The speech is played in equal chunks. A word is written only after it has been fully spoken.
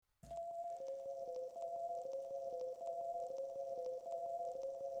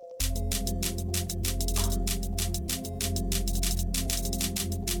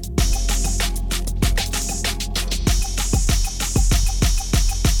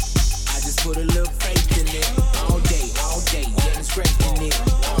just put a little faith in it. All day, yeah, I'm scraping it.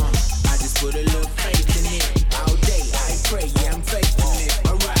 I just put a little faith in it. All day, I pray, yeah, I'm faithful it.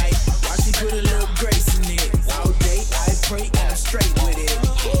 Alright, watch me put a little grace in it. All day, I pray, and I'm straight with it.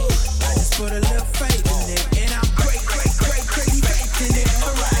 I just put a little faith in it. And I'm great, crazy faith in it.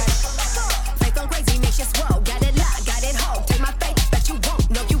 Alright. Faith on crazy makes you swole. Got it locked, got it hold. Take my faith, bet you won't.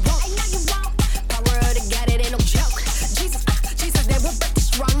 No, you won't. I know you won't. Power of the God, it ain't no joke. Jesus, they will break the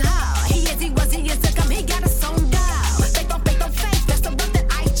stronghold. He is to come. He got us on down. Faith on faith, that's the road that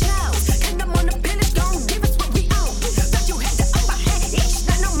I chose. And I'm on the village, don't give us what we own. But you had to overhead, it's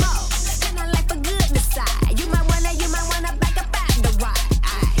not no more. And I like for goodness side. You might wanna back up at the ride.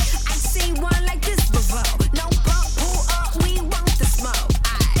 I see one like this before. No bro, pull up, we want the smoke.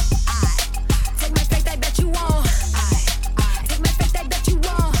 Take my faith, I bet you won't. Take my faith, I bet you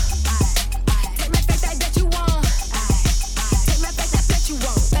won't. Take my faith, I bet you won't. Take my faith, I bet you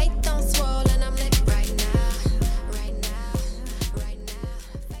won't. Faith don't swirl and I'm lit right now.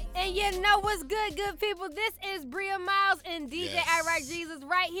 And you know what's good people? This is Bria Miles and DJ I Rock Jesus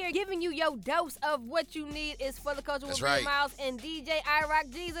right here, giving you your dose of what you need is for the culture with Bria Miles and DJ I Rock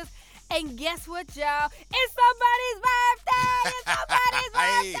Jesus. And guess what, y'all? It's somebody's birthday! It's somebody's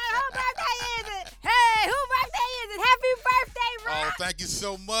birthday! Whose birthday is it? Hey, whose birthday is it? Happy birthday, Rock! Oh, thank you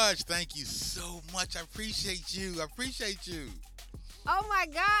so much. Thank you so much. I appreciate you. Oh my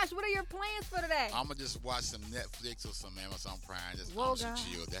gosh, what are your plans for today? I'm going to just watch some Netflix or some Amazon Prime. Just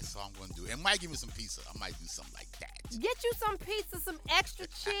chill. That's all I'm going to do. And might give me some pizza. I might do something like that. Get you some pizza, some extra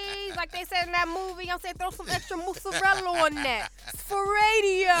cheese, like they said in that movie. I'm saying throw some extra mozzarella on that. It's for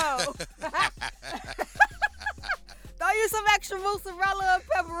radio. Throw you some extra mozzarella and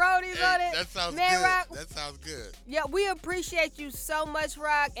pepperonis on it. That sounds Man, good. Rock, That sounds good. Yeah, we appreciate you so much,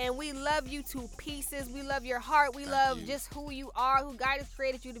 Rock, and we love you to pieces. We love your heart. We love just who you are, who God has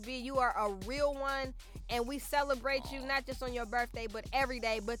created you to be. You are a real one, and we celebrate you not just on your birthday, but every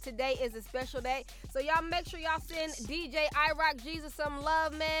day. But today is a special day. So y'all make sure y'all send DJ I Rock Jesus some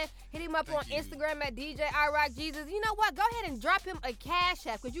love, man. Hit him up on Instagram at DJ I Rock Jesus. You know what? Go ahead and drop him a cash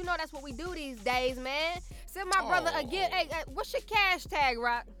app, because you know that's what we do these days, man. Send my brother again. Hey, what's your cash tag,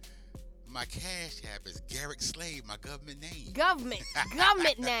 Rock? My cash app is Garrick Slade, my government name. Government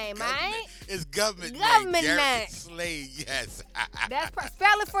name, right? It's government name. Garrick Slade, yes.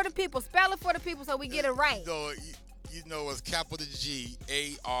 Spell it for the people. Spell it for the people so we get it right. You know it's capital G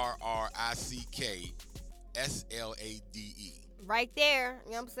ARRICK SLADE. Right there,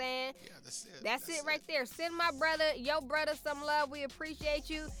 you know what I'm saying? Yeah, that's it. That's it right there. Send my brother, your brother, some love. We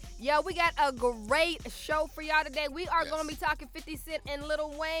appreciate you. Yo, we got a great show for y'all today. We are going to be talking 50 Cent and Lil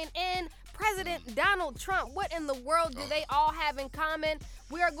Wayne and President Donald Trump. What in the world do they all have in common?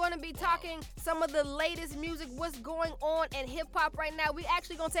 We are going to be talking some of the latest music, what's going on in hip-hop right now. We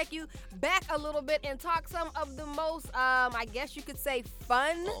actually going to take you back a little bit and talk some of the most, I guess you could say,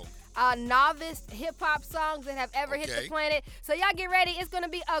 fun novice hip-hop songs that have ever hit the planet. So y'all get ready. It's going to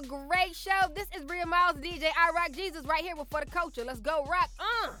be a great show. This is Bria Miles, DJ I Rock Jesus right here with For the Culture. Let's go, Rock.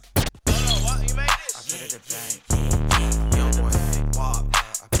 What? You made this? I put it at bank. Young boy, walk.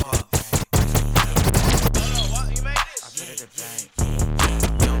 I pop. What? You made this? I put it at bank.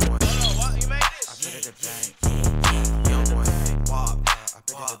 Young boy. What? You made this? I put it at bank. Young boy, walk. I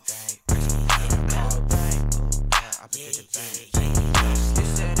put it at bank. I put it at bank. You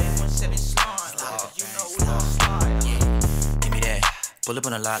said it was 7 slime. You know we gon' slide. Yeah. Give me that. Pull up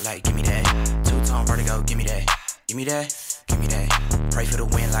on a lot like give me that. 2-tone vertigo, give me that. Give me that. Give me that. Pray for the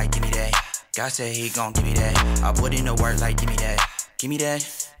win like give me that. God said he gon' give me that. I put in the work like give me that. Give me that.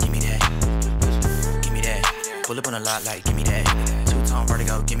 Give me that. Give me that. Pull up on a lot like give me that. 2-tone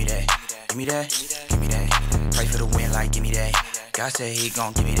vertigo, give me that. Give me that. Give me that. Pray for the win like give me that. God said he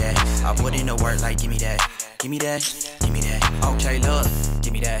gon' give me that. I put in the work like give me that. Give me that. Give me that. Okay, look.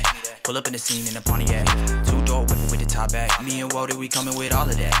 Give me that. Pull up in the scene in the Pontiac. 2-door whip with the top back. Me and Wody, we coming with all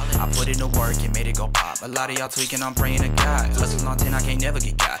of that. I put in the work and made it go pop. A lot of y'all tweaking, I'm praying to God. Hustle on 10, I can't never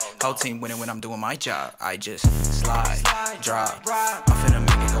get got. Whole team winning when I'm doing my job. I just slide, drop. I'm finna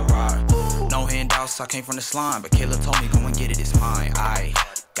make it go ride. No handouts, I came from the slime. But Kayla told me go and get it, it's mine. I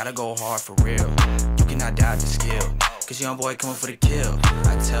gotta go hard for real. You cannot die the skill. Cause young boy coming for the kill.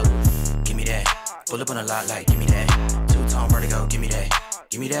 I tell him, give me that. Pull up on a lot like give me that. 2-tone vertigo, give me that.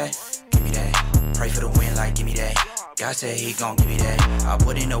 Give me that, give me that. Pray for the win like give me that. God said he gon' give me that. I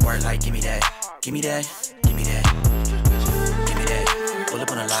put in the work like give me that. Give me that, give me that. Give me that. Pull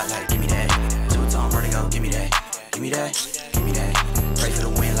up on a lot like give me that. 2-tone vertigo, give me that. Give me that, give me that. Pray for the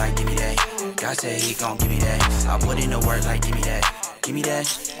win like give me that. God said he gon' give me that. I put in the work like give me that. Give me that,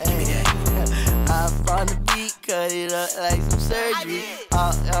 give me that. I find the beat. cut it up like some surgery.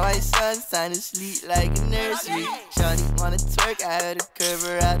 All my sons sound asleep like a nursery. Shawty wanna twerk, I had to curve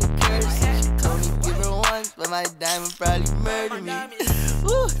her out of curse. She told me give her once, but my diamond probably murder me.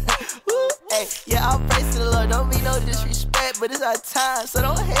 Woo, woo, hey, yeah, I'll praise to the Lord. Don't mean no disrespect, but it's our time, so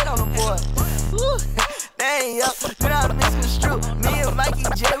don't hate on the boy. Woo, dang, yo, do not misconstrue. Me and Mikey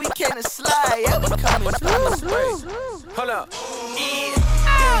J, we came to slide, yeah, we coming through. Hold up.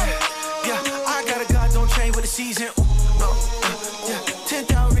 Yeah, I got a God, don't change with the season. No,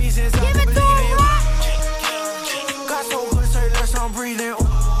 10,000 reasons I can believe in. God so good, say less, I'm breathing.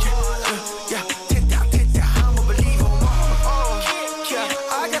 Yeah, 10,000, I'm a believer. Yeah,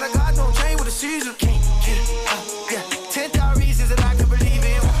 I got a God, don't change with the season. Yeah, 10,000 reasons that I can believe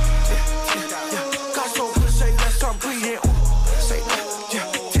in. Yeah, God so good, say less, I'm breathing. Say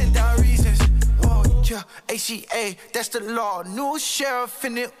yeah, 10,000 reasons. Yeah, ACA, that's the law. New sheriff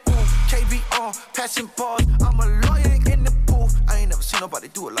in it. KB on, passing balls. I'm a lawyer in the booth. I ain't never seen nobody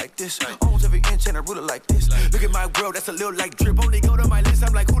do it like this. Owns every inch and I rule it like this. Look at my world, that's a little like drip. Only go to my list,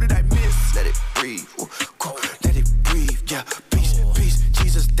 I'm like, who did I miss? Let it breathe, ooh, cool. Let it breathe, yeah. Peace, peace,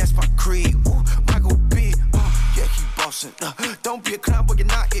 Jesus, that's my creed. Ooh, Michael B, yeah, he bossing. Don't be a clown, but you're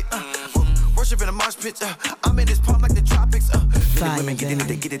not it. Worship in a mosh pit. I'm in this palm like the tropics. Many women get in it,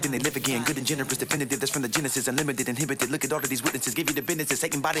 they get it, then they live again. Good and generous, definitive, that's from the Genesis. Unlimited, inhibited. Look at all of these witnesses. Give you the business.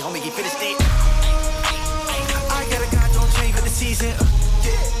 Taking body, homie, he finished it. I got a God, don't change for the season.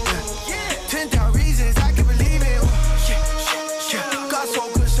 Yeah. 10,000 reasons I can believe it. Yeah. God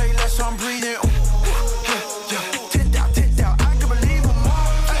so good, say less, I'm breathing. 10,000, I can believe him.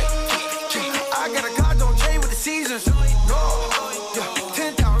 I got a God, don't change with the seasons. No.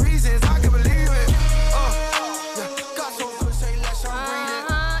 10,000 reasons I can believe it. God so good, say less, I'm breathing.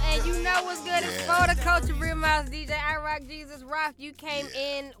 And you know what's good? It's for the coach of Real Mouse, DJ I Rock Jesus Rock. You came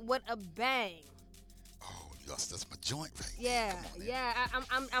in with a bang. That's my joint right Yeah, yeah.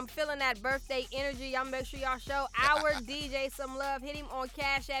 I'm feeling that birthday energy. Y'all make sure y'all show our DJ some love. Hit him on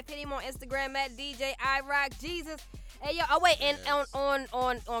Cash App. Hit him on Instagram at DJ I Rock Jesus. Hey yo, oh wait, and on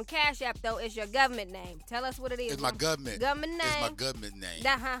Cash App though, it's your government name. Tell us what it is. It's my government name. It's my government name.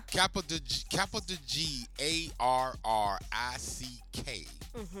 Capital G ARRICK.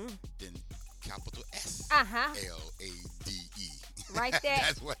 Then capital S LADE. Right there.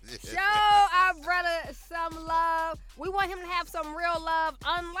 That's what it is. Show our brother some love. We want him to have some real love.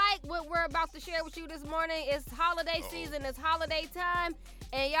 Unlike what we're about to share with you this morning, it's holiday season, it's holiday time,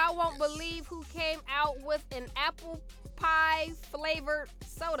 and y'all won't believe who came out with an apple pie flavored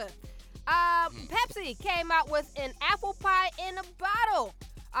soda. Pepsi came out with an apple pie in a bottle.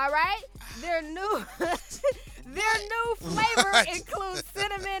 All right? Their new flavor includes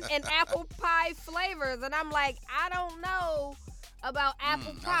cinnamon and apple pie flavors. And I'm like, I don't know about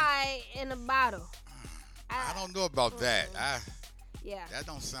apple pie in a bottle. I don't know about that. Yeah. That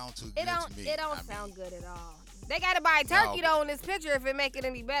don't sound too good to me. It don't sound good at all. They got to buy turkey though in this picture if it make it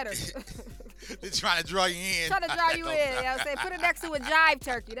any better. They're trying to draw you in. Trying to draw you in. You know what I'm saying? Put it next to a jive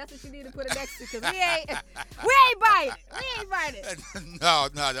turkey. That's what you need to put it next to, because we ain't buying it. No,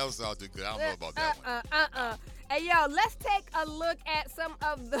 that don't sound too good. I don't know about that one. Hey, yo, let's take a look at some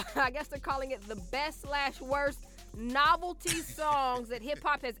of the, I guess they're calling it the best/worst novelty songs that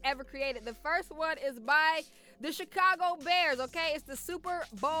hip-hop has ever created. The first one is by the Chicago Bears, okay? It's the Super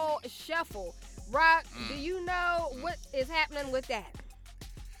Bowl Shuffle. Rock, do you know what is happening with that?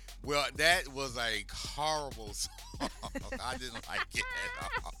 Well, that was a horrible song. I didn't like it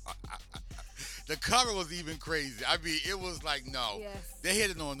at all. The cover was even crazy. I mean, it was like, no. Yes. They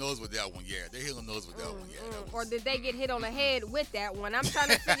hit it on the nose with that one, yeah. They hit on the nose with that one, yeah. Or did they get hit on the head with that one? I'm trying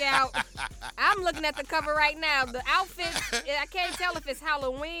to figure out. I'm looking at the cover right now. The outfit, I can't tell if it's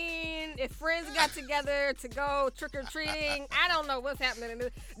Halloween, if friends got together to go trick-or-treating. I don't know what's happening.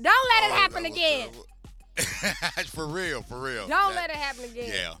 Don't let it happen again. For real. Don't let it happen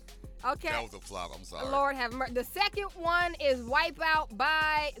again. Yeah. Okay. That was a flop. I'm sorry. Lord have mercy. The second one is Wipeout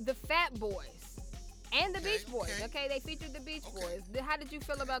by the Fat Boys and the Beach Boys. Okay, they featured the Beach Boys. How did you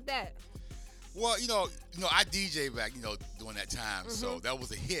feel about that? Well, you know, I DJ back, during that time, so that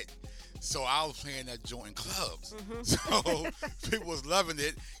was a hit. So I was playing that joint in clubs. So people was loving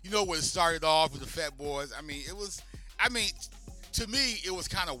it. When it started off with the Fat Boys, to me, it was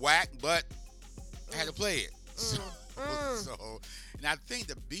kind of whack, but I had to play it. So, and I think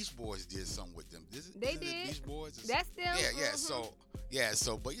the Beach Boys did something with them. They did. The Beach Boys? That's them. Yeah.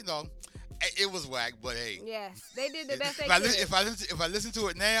 So, but it was whack. But hey. Yes, they did the best they could. If I listen to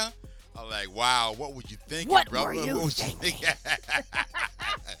it now, I'm like, wow, what would you think, brother? Were you thinking?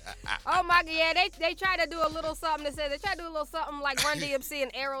 Oh my God, yeah, they try to do a little something that says they try to do a little something like Run DMC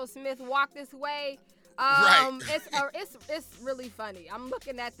and Aerosmith Walk This Way. Right. It's really funny. I'm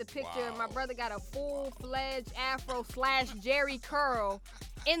looking at the picture. Wow. My brother got a full-fledged afro / Jerry curl.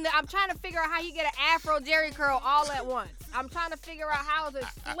 I'm trying to figure out how you get an afro Jerry curl all at once. I'm trying to figure out how is it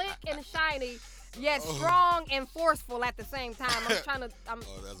slick and shiny, yet strong and forceful at the same time. Oh,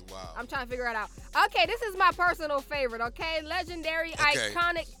 that's wild. I'm trying to figure it out. Okay, this is my personal favorite, okay? Legendary,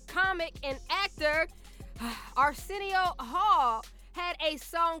 iconic comic and actor Arsenio Hall had a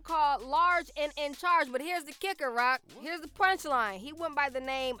song called Large and in Charge, but here's the kicker, Rock. Here's the punchline. He went by the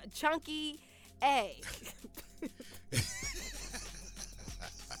name Chunky A.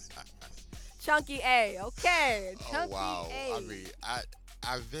 Chunky A, okay. Chunky A. I mean,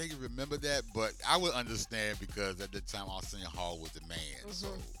 I vaguely remember that, but I would understand because at the time Arsenio Hall was the man, so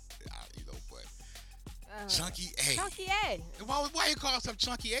but Chunky A. Chunky A. Why you call himself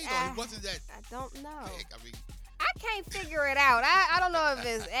Chunky A though? He wasn't that I don't know. big. I mean, I can't figure it out. I don't know if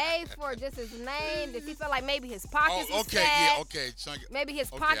it's A for just his name. Does he feel like maybe his pockets was fat? Chunky. Maybe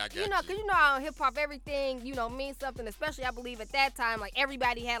his I pocket, got because how in hip hop everything, means something. Especially I believe at that time, like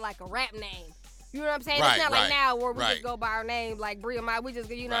everybody had like a rap name. You know what I'm saying? Right, it's not like now where we right. just go by our name, like Bria Mai. We just,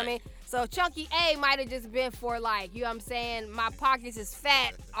 what I Right. mean? So Chunky A might have just been for like, you know what I'm saying? My pockets is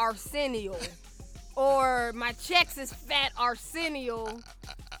fat Arsenio, or my checks is fat Arsenio.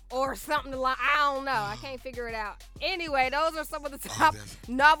 Or something like, I don't know. I can't figure it out. Anyway, those are some of the top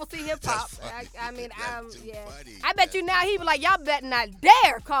novelty hip hop. I mean, That's too yeah. funny. I bet you now he be like, y'all better not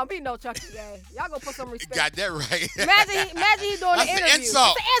dare call me no Chunky A. Y'all gonna put some respect. Got that right. Imagine he doing That's an an interview.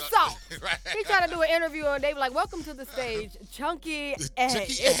 insult. It's an insult. Right. He trying to do an interview and they be like, welcome to the stage, Chunky A.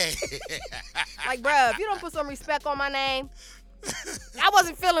 Chunky A. Like, bruh, if you don't put some respect on my name, I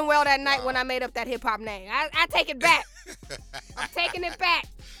wasn't feeling well that night when I made up that hip hop name. I take it back. I'm taking it back.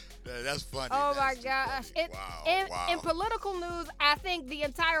 That's funny. Oh my That's too gosh. funny. Wow. In political news, I think the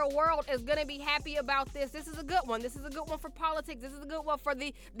entire world is going to be happy about this. This is a good one. This is a good one for politics. This is a good one for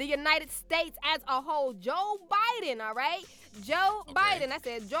the United States as a whole. Joe Biden, all right? Joe Biden. I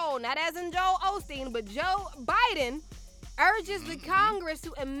said Joe, not as in Joel Osteen, but Joe Biden urges the Congress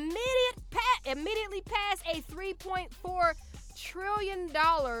to immediately pass a $3.4 trillion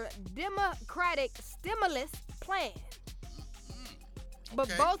Democratic stimulus plan. But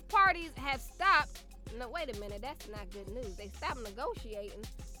Okay. both parties have stopped. No, wait a minute. That's not good news. They stopped negotiating.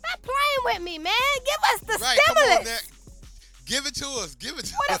 Stop playing with me, man. Give us the Right, come on, stimulus. Nick. Give it to us. Give it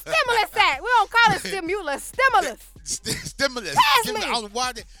to Where us. the stimulus at? We don't call it stimulus. Stimulus. Stimulus. Pass Give it- me. I don't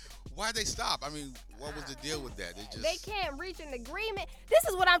know why they stop? I mean, what was the deal with that? They can't reach an agreement. This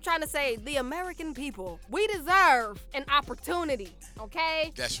is what I'm trying to say. The American people, we deserve an opportunity,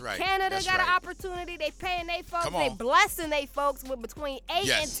 okay? That's right. Canada That's got an right. opportunity. They paying they folks. Come They on. blessing they folks with between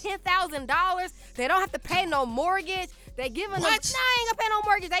Yes. $8,000 and $10,000. They don't have to pay no mortgage. They giving them. Nah, I What? ain't gonna pay no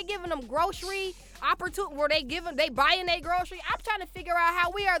mortgage. They giving them grocery opportunity where they buying their grocery. I'm trying to figure out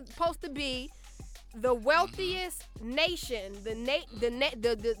how we are supposed to be the wealthiest nation,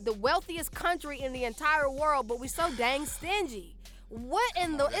 the wealthiest country in the entire world, but we so dang stingy. What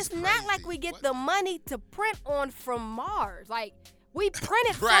in the? that's It's not like crazy. we get What? the money to print on from Mars. Like we print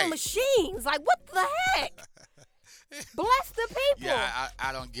it Right. from machines. Like what the heck? Bless the people. Yeah,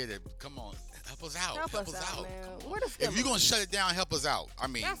 I don't get it. Come on. Help us out. Help us out, man. Where the If you're stimulus? going to shut it down, help us out. I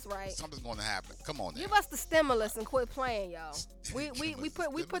mean, That's right. something's going to happen. Come on now. Give us the stimulus and quit playing, y'all. We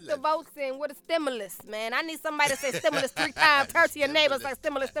put the votes in with a stimulus, man. I need somebody to say stimulus 3 times. Turn to your neighbors like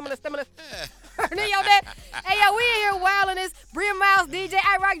stimulus. Hey, yo, we in here wilding this. Bria Miles, DJ,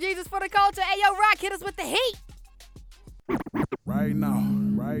 I Rock Jesus for the culture. Hey, yo, Rock, hit us with the heat. Right now,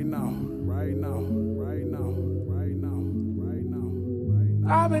 right now, right now, right now, right now, right now, right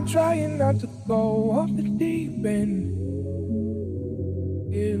now. I've been trying not to go off the deep end.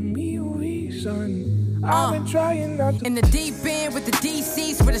 Give me a reason. I've been trying not to. In the deep end with the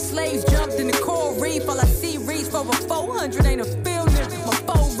DCs where the slaves jumped in the coral reef. All I see reach for over 400 ain't a feeling. My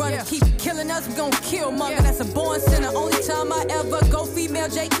forerunner keep killing us, we gon' kill mother. That's a born sinner. Only time I ever go female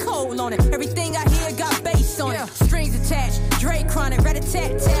J. Cole on it. Everything I hear got bass on it. Strings attached, Dre chronic,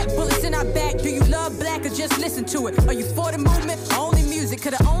 rat-a-tat-tat. Bullets in our back. Do you love black or just listen to it? Are you for the movement? Only music.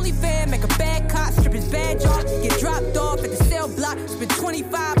 Could the only fan make a bad cop strip his badge off? Get dropped off at the cell block. Spend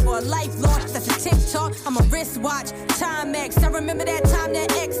 25 for a lifelong. That's a TikTok. I'm a wristwatch. Timex. I remember that time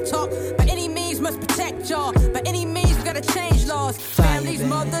that X talk. By any means must protect y'all. By any means we gotta change laws. Families,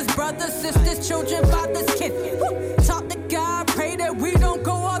 mothers, brothers, sisters, children, fathers, kids. Woo! Talk to God. Pray that we don't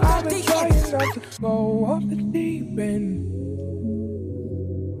go off I've the been deep trying end. not to go off the deep end.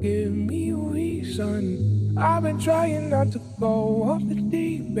 Give me a reason. I've been trying not to go off the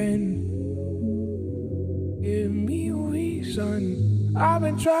deep end. Give me a reason. I've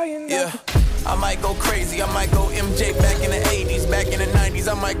been trying not to. I might go crazy, I might go MJ back in the 80s, back in the 90s.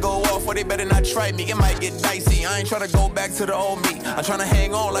 I might go off, or they better not try me. It might get dicey. I ain't tryna go back to the old me. I'm tryna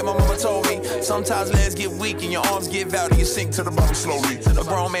hang on like my mama told me. Sometimes legs get weak and your arms give out and you sink to the bottom slowly. A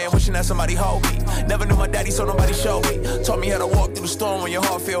grown man wishing that somebody hold me. Never knew my daddy, so nobody showed me. Taught me how to walk through the storm when your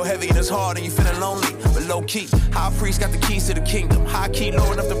heart feel heavy and it's hard and you feeling lonely. But low key, high priest got the keys to the kingdom. High key,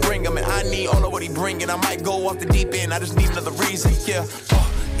 low enough to bring him, and I need all of what he bringing. I might go off the deep end, I just need another reason. Yeah,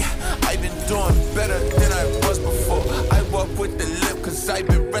 I've been doing better than I was before. I walk with the lip, cause I've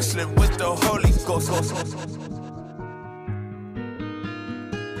been wrestling with the Holy Ghost.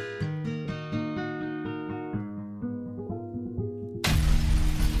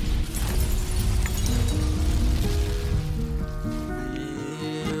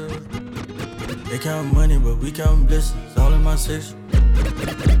 They count money, but we count blessings, all in my section.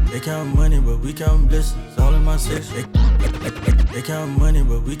 They count money, but we count blessings, all in my section. They count money,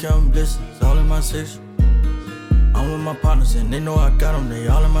 but we count blessings, all in my section. I'm with my partners and they know I got them, they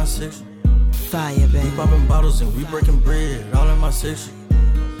all in my section. Fire, baby. We popping bottles and we breaking bread, all in my section.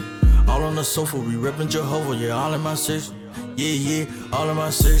 All on the sofa, we reppin' Jehovah, yeah, all in my section. Yeah, all in my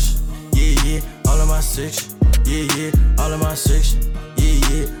section. Yeah, all in my section. Yeah, all in my section.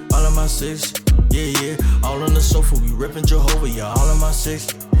 Yeah, all in my section. Yeah, all on the sofa, we reppin' Jehovah, yeah, all in my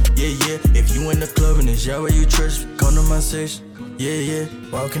section. Yeah, if you in the club and it's Yahweh you trust, come to my section. Yeah,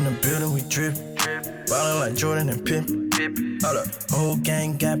 walk in the building, we drip. Ballin' like Jordan and Pimp. All the whole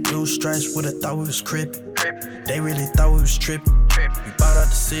gang got blue stripes, would've thought we was crip. They really thought we was trippin'. We bought out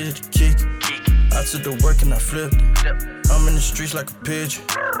the city to kick. I took the work and I flipped. I'm in the streets like a pigeon,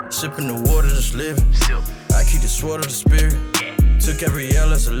 sipping the water just living. I keep the sword of the spirit. Took every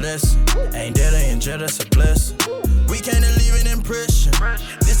L as a lesson. Ain't dead, ain't jet, that's a blessing. We came to leave an impression.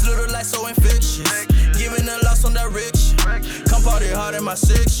 This little life so infectious. Giving a loss on direction. Come party hard in my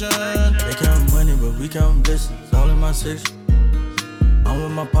section. They count money, but we count blessings, all in my section. I'm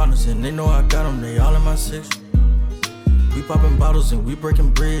with my partners and they know I got them, they all in my section. We popping bottles and we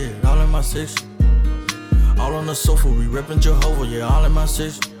breaking bread, all in my section. All on the sofa, we reppin' Jehovah, yeah, all in my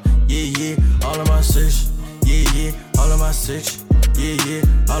section. Yeah, all in my section. Yeah, all in my section. Yeah,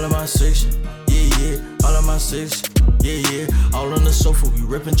 all in my section. Yeah, all in my section. Yeah, all on the sofa, we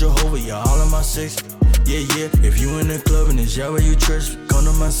reppin' Jehovah, yeah, all in my section. Yeah, if you in the club and it's Yahweh you trust, come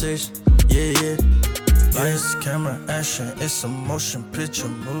to my section. Yeah. Lights, camera, action, it's a motion picture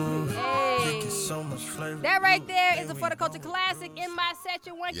movie. So much flavor. That right there is a For the Culture classic in my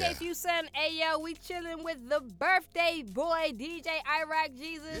section. 1K Fuson. Ayo, we chilling with the birthday boy, DJ Iraq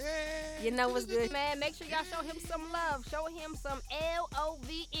Jesus. Yeah. You know what's good, man. Make sure y'all show him some love. Show him some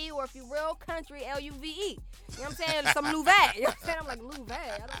L-O-V-E, or if you real country, L-U-V-E. You know what I'm saying? Some Louvet. You know what I'm saying? I'm like,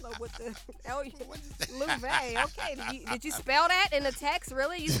 Louvet. I don't know what the Louvet. Okay. Did you spell that in the text?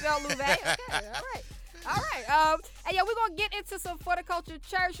 Really? You spelled Louvet? Okay. All right. Hey, yo, we're going to get into some For the Culture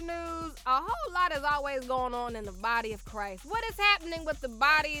church news. A whole lot is always going on in the body of Christ. What is happening with the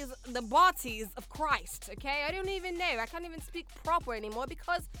bodies of Christ, okay? I don't even know. I can't even speak proper anymore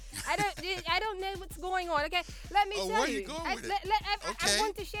because I don't know what's going on, okay? Let me tell where you. You going with it? I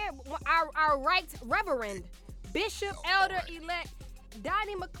want to share our right reverend, Bishop Elder-elect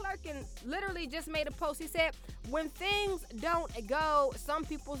Donnie McClurkin literally just made a post. He said, when things don't go some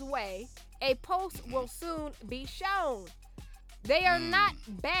people's way, a post will soon be shown. They are not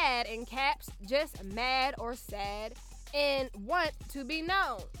bad in caps, just mad or sad and want to be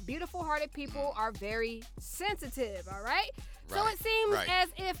known. Beautiful-hearted people are very sensitive, all right? So it seems as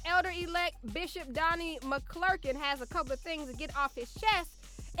if Elder-elect Bishop Donnie McClurkin has a couple of things to get off his chest.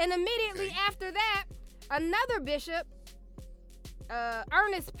 And immediately after that, another bishop,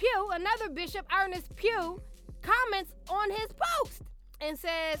 Ernest Pugh, comments on his post and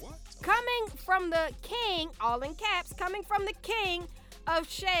says, coming from the king, all in caps, coming from the king of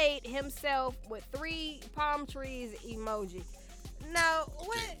shade himself with 3 palm trees emoji. Now,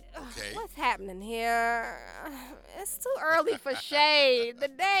 what's happening here? It's too early for shade. The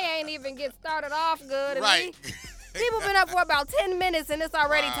day ain't even get started off good. Right. People been up for about 10 minutes and it's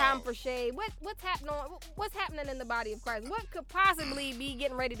already time for shade. What's happening? What's happening in the body of Christ? What could possibly be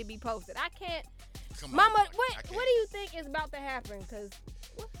getting ready to be posted? I can't. Mama, what do you think is about to happen? Because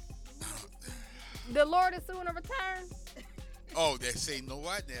the Lord is soon to return. Oh, they say no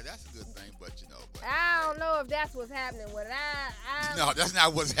what? Yeah, that's a good thing, but you know. I don't know if that's what's happening with it. No, that's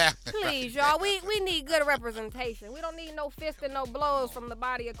not what's happening. Please, y'all, we need good representation. We don't need no fist and no blows from the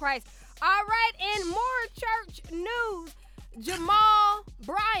body of Christ. All right, in more church news, Jamal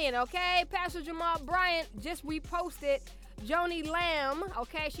Bryant, okay? Pastor Jamal Bryant just reposted Joni Lamb,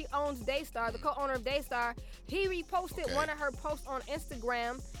 okay, she owns Daystar, the co-owner of Daystar. He reposted one of her posts on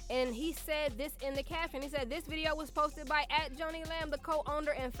Instagram, and he said this in the caption. He said, this video was posted by @Joni Lamb, the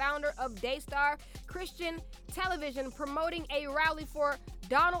co-owner and founder of Daystar Christian Television, promoting a rally for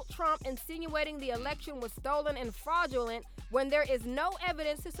Donald Trump, insinuating the election was stolen and fraudulent when there is no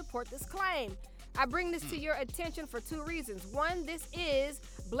evidence to support this claim. I bring this to your attention for two reasons. One, this is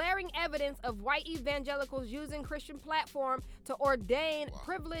blaring evidence of white evangelicals using Christian platform to ordain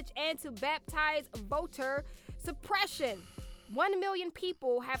privilege and to baptize voter suppression. 1 million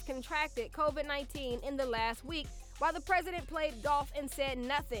people have contracted COVID-19 in the last week, while the president played golf and said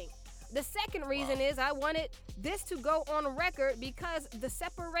nothing. The second reason is I wanted this to go on record because the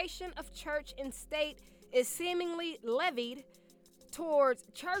separation of church and state is seemingly levied towards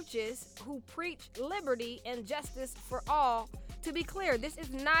churches who preach liberty and justice for all. To be clear, this is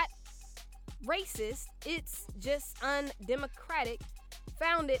not racist. It's just undemocratic,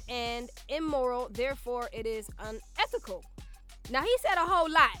 founded and immoral. Therefore, it is unethical. Now, he said a whole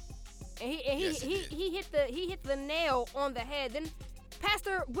lot, and he hit the nail on the head. Then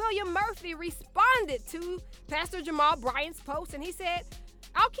Pastor William Murphy responded to Pastor Jamal Bryant's post, and he said,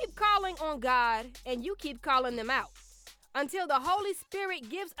 I'll keep calling on God, and you keep calling them out until the Holy Spirit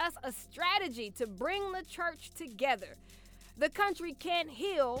gives us a strategy to bring the church together. The country can't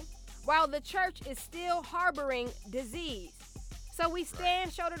heal while the church is still harboring disease. So we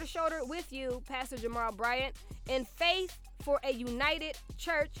stand shoulder to shoulder with you, Pastor Jamal Bryant, in faith for a united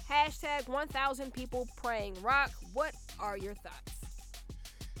church. #1,000 people praying. Rock, what are your thoughts?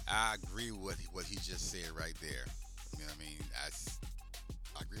 I agree with what he just said right there. You know what I mean?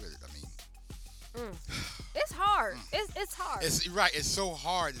 I agree with it. I mean, it's hard. It's hard. It's right. It's so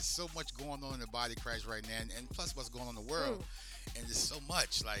hard. There's so much going on in the body of Christ right now, and plus what's going on in the world. And there's so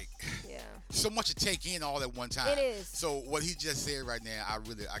much, so much to take in all at one time. It is. So what he just said right now, I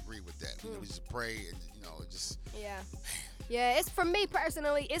agree with that. You know, we just pray and just. Yeah. Yeah, it's for me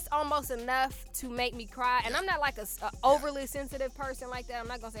personally, it's almost enough to make me cry. And I'm not like a overly sensitive person like that. I'm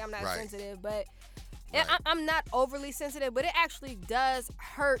not going to say I'm not sensitive, but I'm not overly sensitive. But it actually does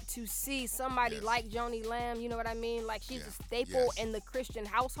hurt to see somebody like Joni Lamb, you know what I mean? Like, she's a staple in the Christian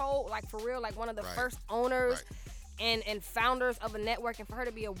household, like for real, like one of the first owners and founders of a network. And for her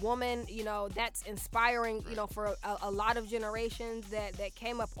to be a woman, you know, that's inspiring, you know, for a lot of generations that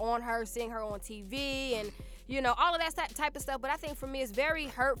came up on her, seeing her on TV and, you know, all of that type of stuff. But I think for me, it's very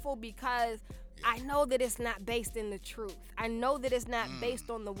hurtful because I know that it's not based in the truth. I know that it's not based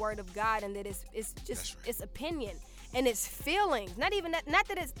on the word of God, and that it's just it's opinion and it's feelings. Not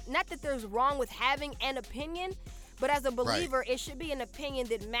that there's wrong with having an opinion, but as a believer, it should be an opinion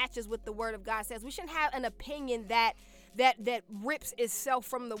that matches what the word of God says. We shouldn't have an opinion that rips itself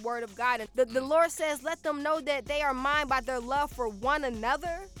from the word of God. And the Lord says, let them know that they are mine by their love for one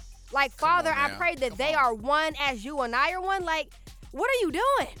another. Like, Father, I pray that they are one as you and I are one. Like, what are you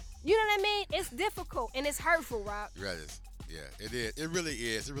doing? You know what I mean? It's difficult and it's hurtful, Rob. Right. Yeah, it is. It really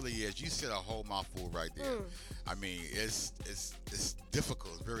is. It really is. You said a whole mouthful right there. I mean, it's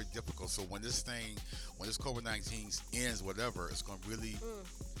difficult. It's very difficult. So when this COVID-19 ends, whatever, it's going to really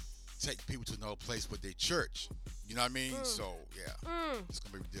take people to another place with their church. You know what I mean? So it's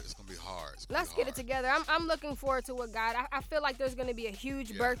gonna be hard. Let's get it together. I'm looking forward to what God. I feel like there's gonna be a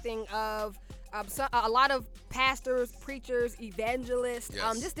huge birthing of a lot of pastors, preachers, evangelists,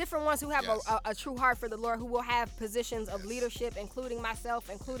 just different ones who have a true heart for the Lord, who will have positions of leadership, including myself,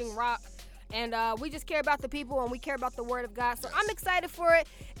 including Rock. And we just care about the people, and we care about the word of God. So I'm excited for it.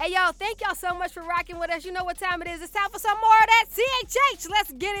 Hey, y'all, thank y'all so much for rocking with us. You know what time it is. It's time for some more of that CHH.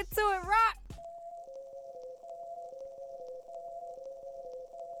 Let's get into it, Rock.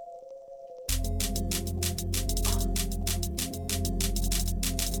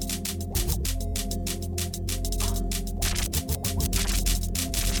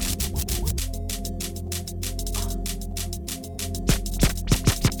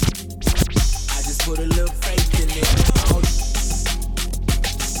 Put a little faith in it.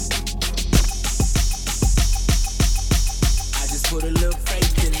 I just put a little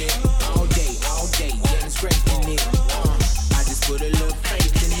faith in it. All day, yeah, I'm scraping it. I just put a little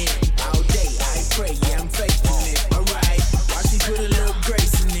faith in it. All day, I pray, yeah, I'm faithful it. Alright, why she put a little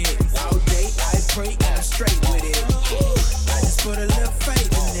grace in it? All day, I pray, and I'm straight with it. I just put a little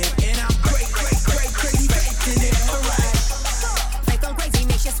faith in it. And I'm crazy faith in it. Alright. Faith on crazy,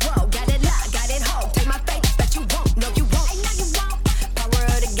 make you swole. Got it locked, got it hold. Take my faith, but you won't. No, you won't. I know you won't. Power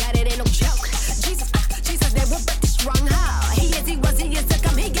of the God, it ain't no joke. Jesus, they will break the stronghold. He is to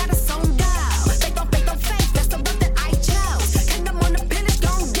come. He got us on down. Faith on faith, that's the road that I chose. Kingdom on the pillars,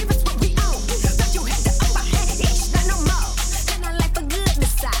 gon' give us what we own. Thought you had the upper hand, it's not no more.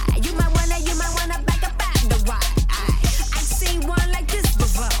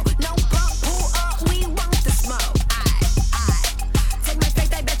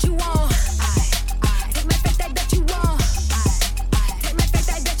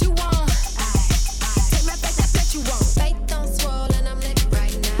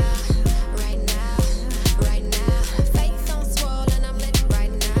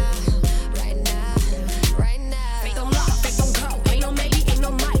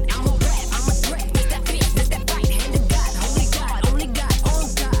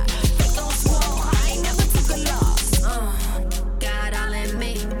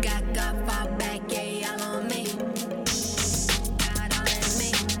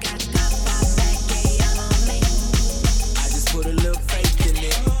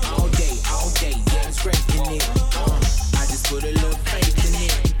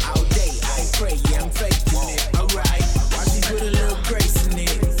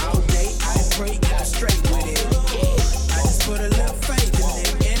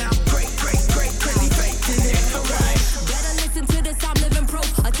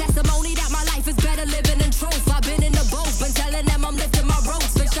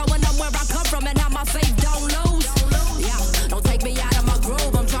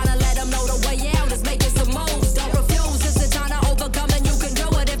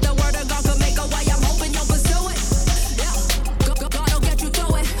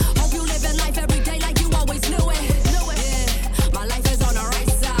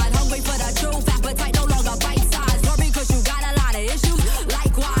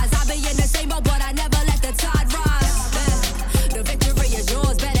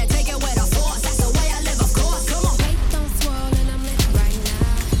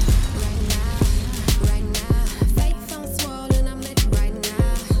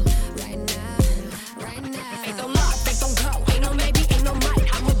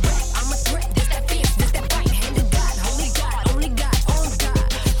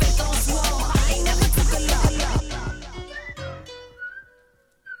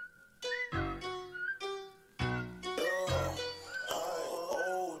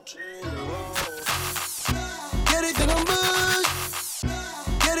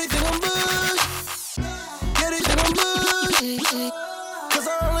 Cause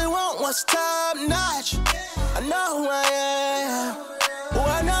I only want what's top notch. I know who I am. Oh,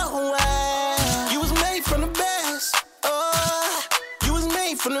 I know who I am. You was made from the best. Oh, you was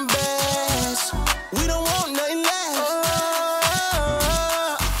made from the best. We don't want nothing less. Oh,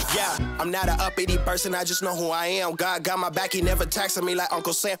 yeah, I'm not an uppity person, I just know who I am. God got my back, he never taxing me like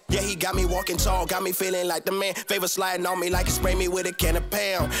Uncle Sam. Yeah, he got me walking tall, got me feeling like the man. Favor sliding on me like he spray me with a can of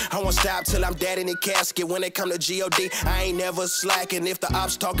pound. I won't stop till I'm dead in the casket. When it come to G.O.D., I ain't never slacking. If the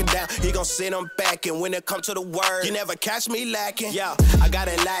ops talking down, he gon' send them back. And when it come to the word, you never catch me lacking. Yeah, I got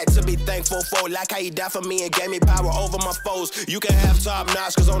a lot to be thankful for. Like how he died for me and gave me power over my foes. You can have top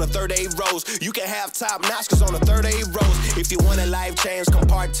notch, cause on the third day rose. You can have top notch, cause on the third day rose. If you want a life change, come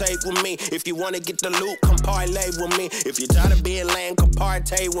partake with me. If you wanna get the loot, come parlay with me. If you're tired of being lame, come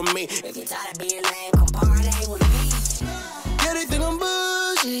partay with me. If you're tired of being lame, come parlay with me. Yeah, they think I'm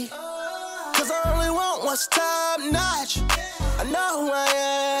bougie, cause I only want what's top notch. I know who I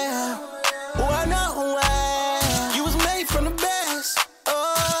am. Oh, I know who I am. You was made from the best.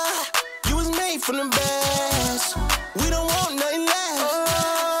 Oh, you was made from the best. We don't want nothing less. Oh,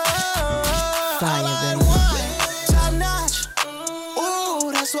 all I want, top notch.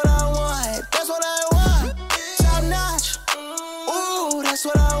 Ooh, that's what I want. That's what I want. Top notch. Ooh, that's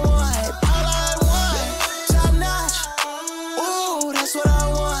what I want. All I want, top notch. Ooh, that's what I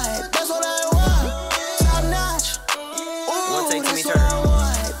want. That's what I want. Top notch. Ooh, that's what I want.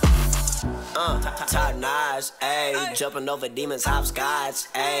 Top notch, ayy. Jumping over demons,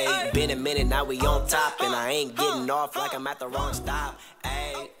 hopscotch, ayy. Been a minute, now we on top. And I ain't getting off like I'm at the wrong stop,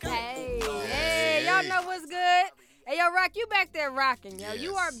 ayy. Hey, y'all know what's good. Hey, yo, Rock, you back there rocking, yo. Yes.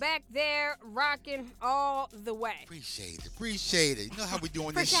 You are back there rocking all the way. Appreciate it. You know how we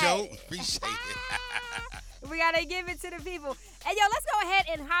doing this show? Appreciate it. We gotta give it to the people. Hey, yo, let's go ahead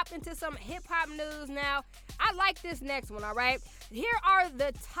and hop into some hip-hop news now. I like this next one, all right? Here are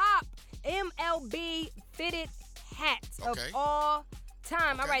the top MLB fitted hats of all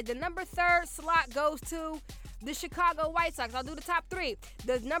time. All right, the number 3 slot goes to the Chicago White Sox. I'll do the top 3.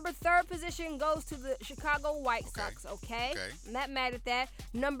 The number 3 position goes to the Chicago White Sox, okay? I'm not mad at that.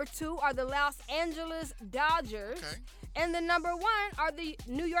 Number 2 are the Los Angeles Dodgers. And the number 1 are the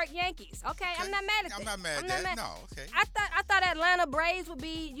New York Yankees. Okay, I'm not mad at that. I'm not mad at that. No, okay. I thought Atlanta Braves would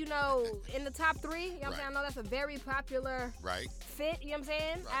be, you know, in the top 3. You know what I'm saying? I know that's a very popular fit. You know what I'm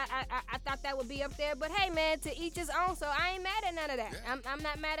saying? I thought that would be up there. But hey, man, to each his own. So I ain't mad at none of that. Yeah. I'm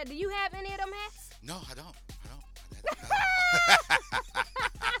not mad at. Do you have any of them hats? No, I don't.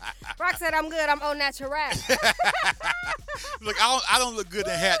 Rock said I'm good. I'm au naturel. Look, I don't look good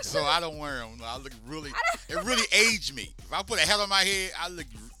in hats, so I don't wear them. I look it really aged me. If I put a hat on my head,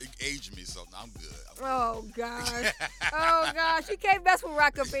 it aged me, so I'm good. Oh, gosh. Oh, gosh. You can't mess with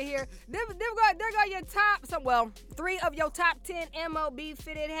Rock up in here. There go your top, 3 of your top 10 MLB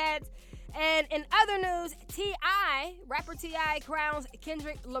fitted hats. And in other news, rapper T.I. crowns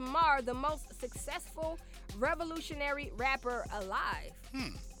Kendrick Lamar the most successful revolutionary rapper alive.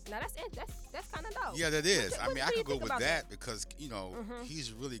 Now that's kind of dope. Yeah, that is. I mean, I could go with that because, you know,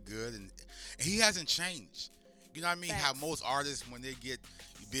 he's really good and he hasn't changed. You know what I mean? How most artists, when they get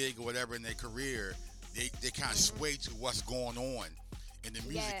big or whatever in their career, they kind of sway to what's going on in the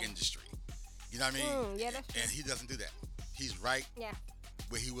music industry. You know what I mean? Yeah, that's true. And he doesn't do that. He's right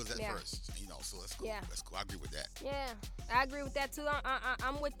where he was at first. You know, so that's cool. Yeah. That's cool. I agree with that. Yeah, I agree with that too.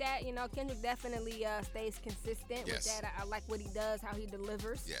 I'm with that. You know, Kendrick definitely stays consistent with that. I like what he does, how he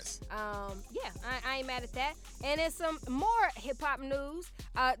delivers. Yes. I ain't mad at that. And in some more hip hop news,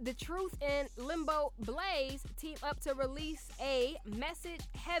 The Truth and Limbo Blaze team up to release a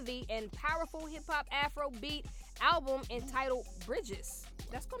message-heavy and powerful hip hop Afrobeat album entitled Bridges.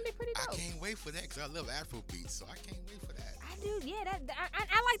 That's gonna be pretty dope. I can't wait for that because I love Afrobeat, so I can't wait for that. I do, yeah.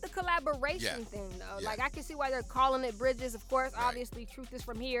 I like the collaboration thing though. Yeah. Like I can see why they're calling it Bridges. Of course, obviously, Truth is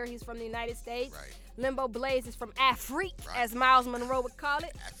from here. He's from the United States. Right. Limbo Blaze is from Afrique, as Miles Monroe would call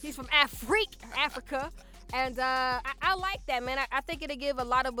it. He's from Afrique, Africa. And I like that, man. I think it'll give a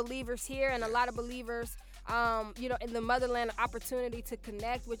lot of believers here and a lot of believers, you know, in the motherland, an opportunity to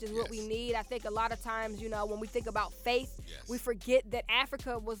connect, which is what we need. I think a lot of times, you know, when we think about faith, we forget that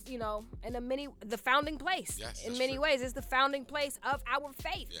Africa was, you know, the founding place. In many ways, it's the founding place of our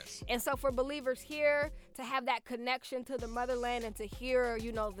faith. And so for believers here to have that connection to the motherland and to hear,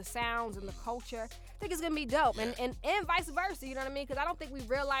 you know, the sounds and the culture, I think it's going to be dope. And vice versa, you know what I mean? Because I don't think we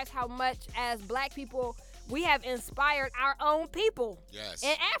realize how much as black people we have inspired our own people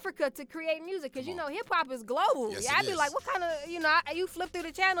in Africa to create music. Because, you know, hip-hop is global. I'd be like, what kind of, you know, you flip through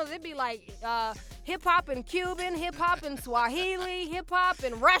the channels, it'd be like hip-hop in Cuban, hip-hop in Swahili, hip-hop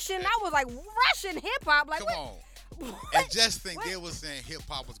in Russian. I was like, Russian hip-hop? Like, what? And just think they were saying hip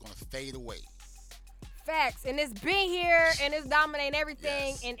hop was gonna fade away. Facts. And it's been here and it's dominating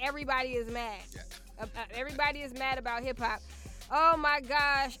everything, Yes. and everybody is mad. Yeah. Everybody is mad about hip hop. Oh my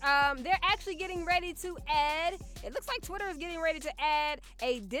gosh. They're actually getting ready to add, it looks like Twitter is getting ready to add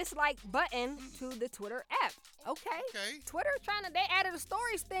a dislike button to the Twitter app. Okay. Twitter they added a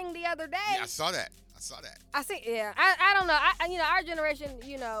stories thing the other day. Yeah, I saw that. I see, yeah. I don't know. Our generation,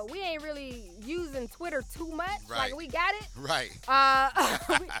 we ain't really using Twitter too much. Right. Like, we got it. Right.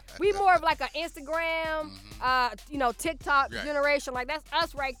 We more of like an Instagram, TikTok Right. generation. Like, that's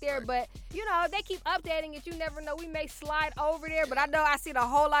us right there. Right. But, they keep updating it. You never know. We may slide over there. But I know I seen a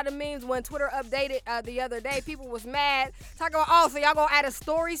whole lot of memes when Twitter updated the other day. People was mad. Talking about, so y'all gonna add a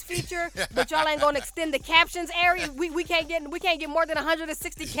stories feature, but y'all ain't gonna extend the captions area. We can't get more than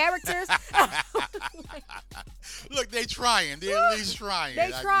 160 characters. Look, they trying. They at least trying.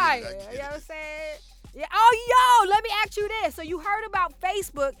 They I trying. get You know it. what I'm saying? Yeah. Oh, let me ask you this. So you heard about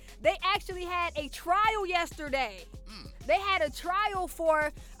Facebook? They actually had a trial yesterday. They had a trial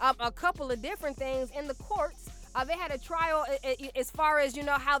for a couple of different things in the courts. They had a trial as far as,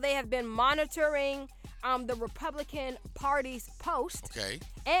 how they have been monitoring the Republican Party's post. Okay.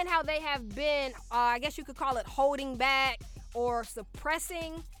 And how they have been, I guess you could call it holding back or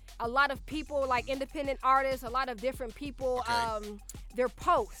suppressing a lot of people, like independent artists, a lot of different people, their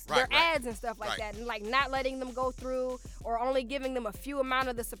posts, their ads and stuff like that, and like not letting them go through or only giving them a few amount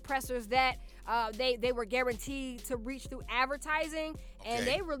of the suppressors that they were guaranteed to reach through advertising, and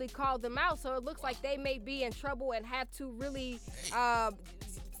they really called them out. So it looks like they may be in trouble and have to really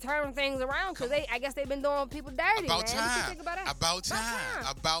turn things around, because I guess they've been doing people dirty. About man. time. What you think about that? About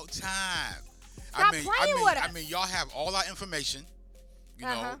time. Stop playing with us. I mean, y'all have all our information,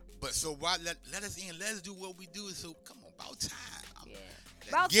 but so why let us in? Let us do what we do. So come on, about time.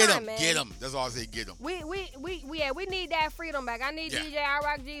 About Get time, them, man. get them. That's all I say. Get them. We need that freedom back. I need DJ I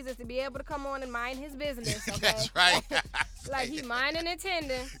Rock Jesus to be able to come on and mind his business. Okay? That's right. Like he minding and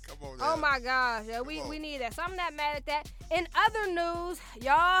tending. Come on, oh my gosh, yeah, we need that. So I'm not mad at that. In other news,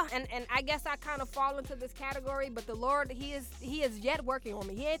 y'all, and I guess I kind of fall into this category, but the Lord, He is yet working on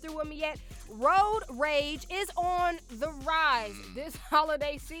me. He ain't through with me yet. Road rage is on the rise this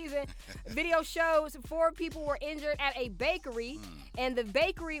holiday season. Video shows 4 people were injured at a bakery, and the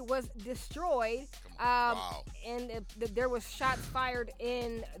bakery was destroyed. Wow. And there was shots fired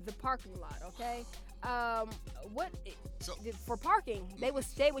in the parking lot. Okay. For parking, they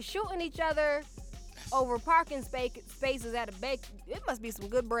was shooting each other over parking spaces at a bake. It must be some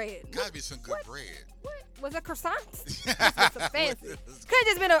good bread. Gotta be some good bread. What was it? Croissants? Must be some fancy. Could have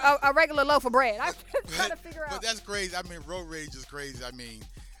just been a regular loaf of bread. I'm trying to figure out. But that's crazy. I mean, road rage is crazy. I mean,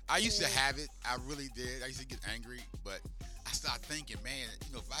 I used to have it. I really did. I used to get angry, but I started thinking, man,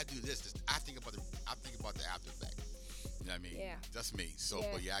 if I do this, I think about the after effect. You know what I mean? Yeah. That's me. So,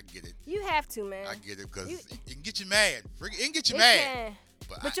 but yeah, I get it. You have to, man. I get it because it can get you mad. It can get you It mad. can.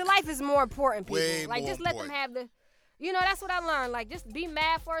 But your life is more important, people. Way like, more just let them have the. That's what I learned. Like, just be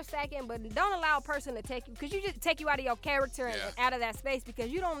mad for a second, but don't allow a person to take you, because you just take you out of your character and out of that space,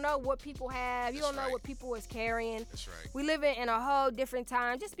 because you don't know what people have. You don't know what people is carrying. That's right. We live in a whole different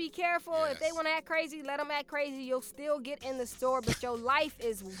time. Just be careful. If they want to act crazy, let them act crazy. You'll still get in the store, but your life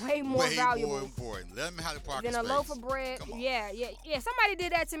is way more valuable. Way more important. Let them have the parking than a space. loaf of bread. Come on. Yeah. Somebody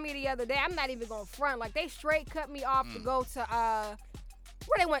did that to me the other day. I'm not even gonna front. Like, they straight cut me off to go to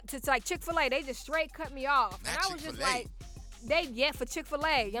where they went to like Chick-fil-A. They just straight cut me off, and I was just like, for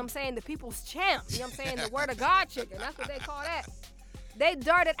Chick-fil-A. You know what I'm saying? The people's champ. You know what I'm saying? The word of God chicken. That's what they call that. They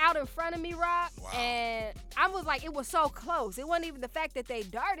darted out in front of me, Rock, and I was like, it was so close. It wasn't even the fact that they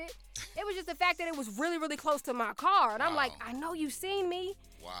darted. It was just the fact that it was really, really close to my car. And I'm like, I know you seen me,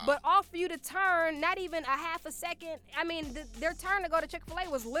 but all for you to turn, not even a half a second. I mean, their turn to go to Chick-fil-A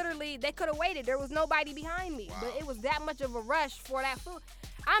was literally, they could have waited. There was nobody behind me, but it was that much of a rush for that food.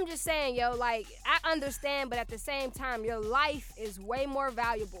 I'm just saying, like, I understand, but at the same time, your life is way more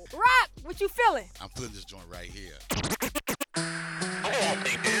valuable. Rock, what you feeling? I'm feeling this joint right here.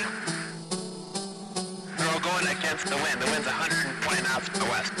 Dude. We're all going against the wind. The wind's 120 knots from the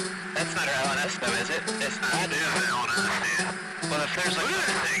west. That's not our LNS though, is it? It's not. That is the LNS, dude. Well, if there's like a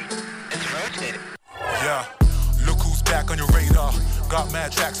thing, it's rotating. Yeah, look who's back on your radar. Got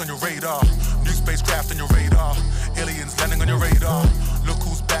mad tracks on your radar. New spacecraft on your radar. Aliens landing on your radar. Look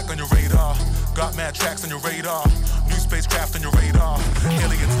who's back on your radar. Got mad tracks on your radar. New spacecraft on your radar.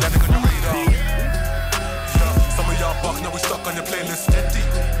 Aliens landing on your radar. Yeah, some of y'all buck, now we stuck on your playlist empty.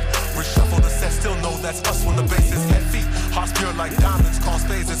 Reshuffle the set, still know that's us when the bass is heavy. Hearts pure like diamonds, call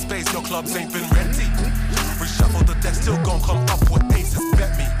spades in space. Your clubs ain't been renty. Reshuffle the deck, still gon' come up with aces,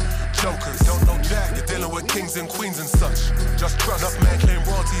 bet me. jokers. Don't know jack, you're dealing with kings and queens and such. Just trust. Enough men claim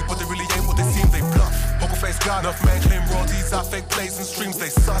royalty, but they really ain't what they seem, they bluff. Poker face God, enough men claim royalties, I fake plays and streams, they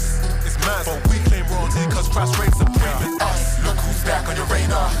sus. It's mad, but we claim royalty, cause crash rates supreme in us. Look who's back on your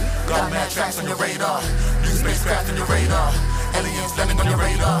radar. Got mad tracks on your radar. New spacecraft on your radar. Aliens landing on your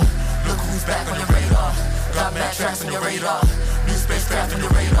radar. Look who's back on your radar. Got mad tracks on your radar. New spacecraft on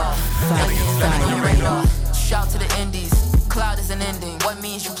your radar. Aliens landing on your radar. Shout to the indies. Cloud is an ending. What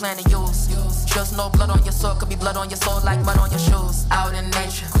means you plan to use? Just no blood on your soul. Could be blood on your soul like mud on your shoes. Out in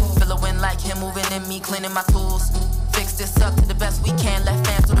nature. Feel a wind like him moving in me. Cleaning my tools. Fix this up to the best we can. Let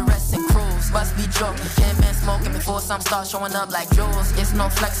fans do the rest and cruise. Must be joking. Can't been smoking before some start showing up like jewels. It's no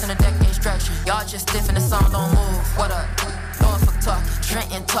flex in a decade stretch. Y'all just stiff and the song don't move. What up? Norfolk talking,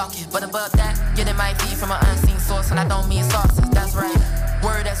 Trenton talking. But above that, yeah, it might be from an unseen source. And I don't mean sauces, that's right.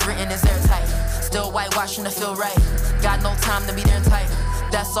 Word that's written is airtight. Still whitewashing to feel right. Got no time to be there tight.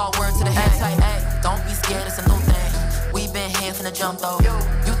 That's all word to the head tight. Hey, don't be scared, it's a new thing. We been here from the jump though.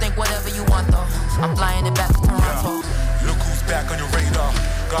 You think whatever you want though. I'm flying it back to Toronto. Look who's back on your radar.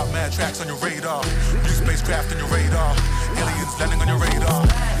 Got mad tracks on your radar. New spacecraft on your radar. Aliens landing on your radar.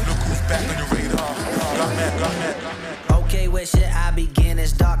 Look who's back on your radar. Got mad. Okay, where should I begin?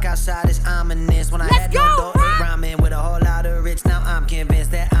 It's dark outside, it's ominous. When I had no door, rhyming with a whole lot of rich. Now I'm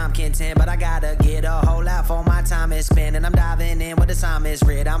convinced that I'm content, but I gotta get a whole lot for my time is spent. And I'm diving in with the psalmist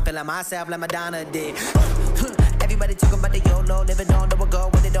read. I'm feeling myself like Madonna did. Everybody talking about the YOLO, living on the go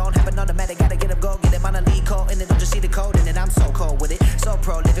when it don't happen automatic. Gotta get up, go get it on a lead code, and then don't just see the code in it. I'm so cold with it, so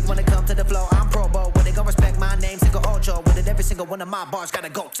prolific when it comes to the flow. I'm pro bowl with it, gon' respect my name, single Ocho with it. Every single one of my bars gotta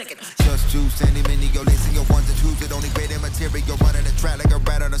go ticket. Just juice, any mini, go listen your ones and twos. It only great material, running the track like a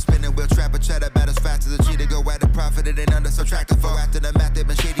rat on a spinning wheel. Trap a chatter, bat as fast as a cheetah. Go at the profit, it ain't under subtractive. For after the math, they've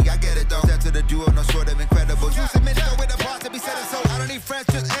been shady, I get it though. Step to the duo, no short of incredible. Juice a minute with a part to be said it so. I don't need friends,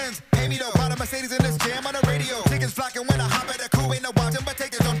 just ends. Pay me though, part of Mercedes in this jam on the radio. Chickens flocking when I hop at the crew, ain't no watching, but take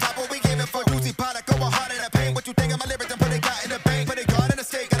this on top. What we gave it for juicy product, go hard in the pain. What you think of my lyrics and put it got in the bank. Put it guard in the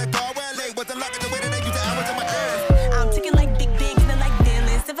state, got a guard where I lay. Wasn't locking the way that they use the hours in my ears. I'm ticking like Big Big, feeling like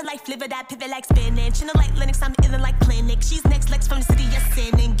Dylan. Sipping like Flipper, that pivot like spinach. Chilling like Linux, I'm illin' like Clinic. She's next legs from the city of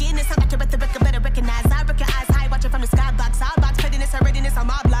sin. And Guinness, I got to the record, better recognize. I recognize high, watching from the skybox. I'll box, readiness, her readiness on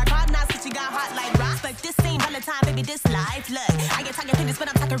my block. Hard knocks, she got hot like rocks. But this ain't Valentine, baby, this life. Look, I get talking fitness, but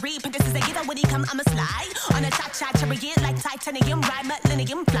I'm talking read. But this is a get when he come, I'ma slide. On a cha-cha, chariot like titanium. Ride,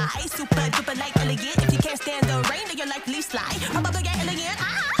 millennium, fly. Super duper like elegant. If you can't stand the rain, then you're like leaf slide. Probably get elegant,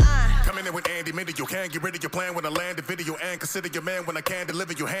 Coming in with Andy Minnie, you can't get rid of your plan when I land the video and consider your man when I can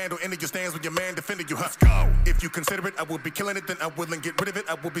deliver. You handle any of your stands when your man defended you. Let's go. If you consider it, I will be killing it, then I wouldn't get rid of it.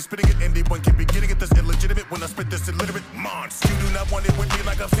 I will be spitting it. Anyone can be getting it. That's illegitimate when I spit this illiterate monster. You do not want it with me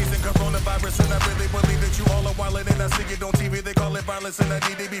like I've seen coronavirus, and I really believe that you all are wildin'. And I see it on TV, they call it violence, and I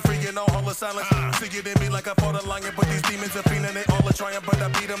need to be free and all the silence. See it in me like I fought a lion, but these demons are feeling. They all are trying, but I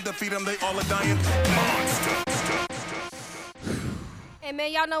beat them, defeat them, they all are dying. Monster. Hey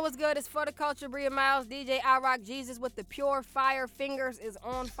man, y'all know what's good. It's For the Culture, Bria Miles, DJ I Rock Jesus with the Pure Fire Fingers is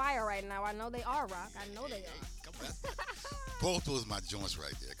on fire right now. I know they are, Rock. I know they are. Come on. Both those my joints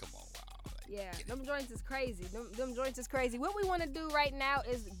right there. Come on, wow. Yeah, them joints is crazy. Them joints is crazy. What we want to do right now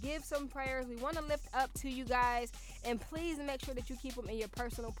is give some prayers. We want to lift up to you guys, and please make sure that you keep them in your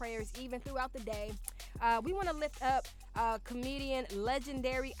personal prayers even throughout the day. We want to lift up comedian,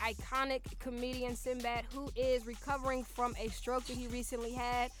 legendary, iconic comedian Sinbad, who is recovering from a stroke that he recently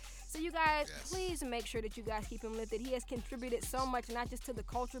had. So you guys, please make sure that you guys keep him lifted. He has contributed so much, not just to the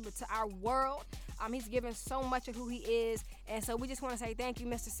culture, but to our world. He's given so much of who he is. And so we just want to say thank you,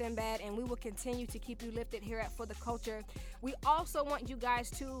 Mr. Sinbad, and we will continue to keep you lifted here at For the Culture. We also want you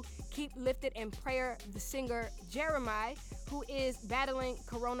guys to keep lifted in prayer the singer Jeremiah, who is battling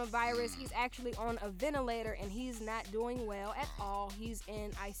coronavirus. He's actually on a ventilator, and he's not doing well at all. He's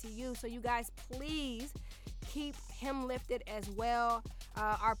in ICU. So you guys, please keep him lifted as well.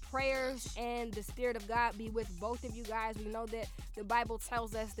 Our prayers and the Spirit of God be with both of you guys. We know that the Bible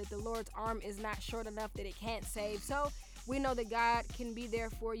tells us that the Lord's arm is not short enough that it can't save. So we know that God can be there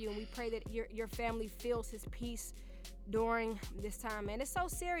for you, and we pray that your family feels his peace during this time. And it's so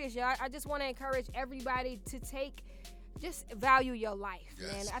serious, y'all. I just want to encourage everybody to just value your life,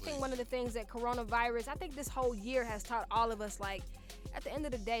 man. I think one of the things that coronavirus, I think this whole year has taught all of us, like, at the end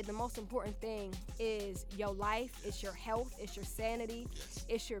of the day, the most important thing is your life, it's your health, it's your sanity,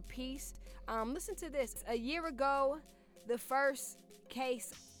 it's your peace. Listen to this. A year ago, the first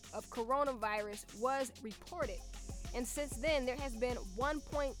case of coronavirus was reported. And since then, there has been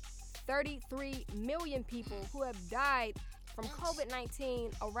 1.33 million people who have died from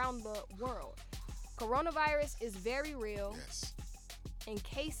COVID-19 around the world. Coronavirus is very real. and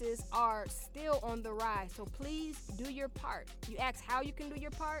cases are still on the rise. So please do your part. You ask how you can do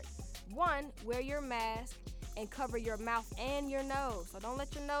your part. 1, wear your mask and cover your mouth and your nose. So don't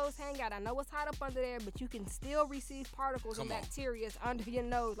let your nose hang out. I know it's hot up under there, but you can still receive particles and bacteria under your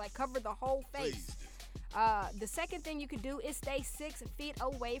nose. Like, cover the whole face. The second thing you could do is stay 6 feet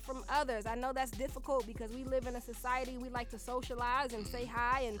away from others. I know that's difficult because we live in a society, we like to socialize and say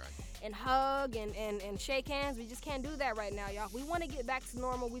hi and hug and shake hands. We just can't do that right now, y'all. We want to get back to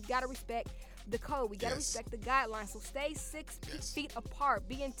normal. We've got to respect the code. We got to respect the guidelines. So stay 6 feet apart.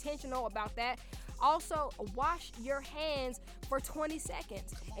 Be intentional about that. Also, wash your hands for 20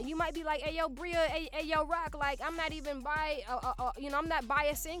 seconds. And you might be like, hey, yo, Bria, hey, yo, Rock, like, I'm not even by, I'm not by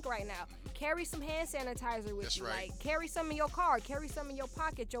a sink right now. Carry some hand sanitizer with you. Like, carry some in your car, carry some in your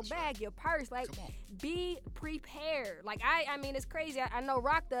pocket, your bag, your purse. Like, be prepared. Like, I mean, it's crazy. I know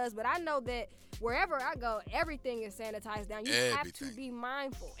Rock does, but I know that wherever I go, everything is sanitized down. You have to be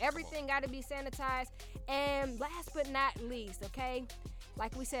mindful. Everything got to be sanitized. And last but not least, okay?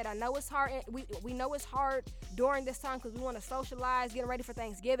 Like we said, I know it's hard. We know it's hard during this time because we want to socialize, getting ready for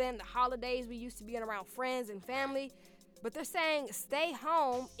Thanksgiving, the holidays. We used to being around friends and family. But they're saying stay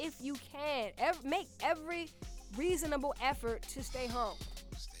home if you can. Make every reasonable effort to stay home.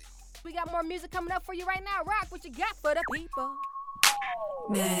 We got more music coming up for you right now. Rock, what you got for the people?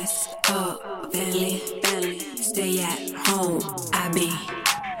 Mess up, family, stay at home. I be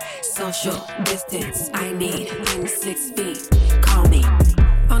social distance. I need 6 feet. Call me.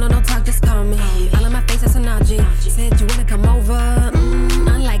 Oh no, don't talk, just call me. All on my face, that's an Naji. Said you wanna come over?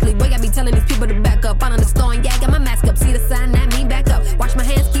 Unlikely. Boy, I be telling these people to back up. All on the store and yeah, got my mask up. See the sign, that mean back up. Wash my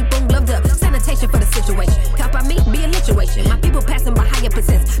hands, keep them gloved up. Sanitation for the situation. Cop by me, be a lituation. My people passing by higher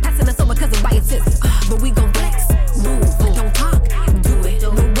percents. Passing us over cause of biases. But we gon' flex, move, don't talk, do it.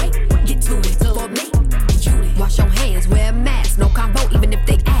 No wait, get to it. For me, unit. Wash your hands, wear a mask. No combo, even if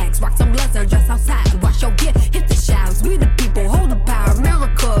they ask. Rock some gloves and dress outside. Wash your gear, hit the showers. We the people, hold the power.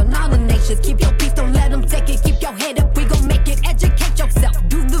 America and all the nations. Keep your peace, don't let them take it. Keep your head up, we gon' make it. Educate yourself,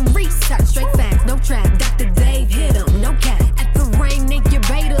 do the research. Straight facts, no trap. Dr. Dave hit 'em, no cap. At the rain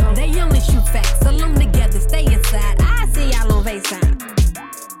incubator, they only shoot facts. Alone together, stay inside. I see y'all on FaceTime.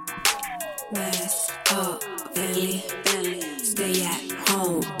 Mess up, family, stay at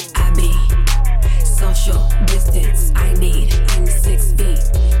home. I be social distance. I need 6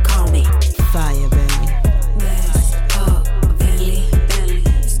 feet. Call me. Fire, baby. Mess up, family,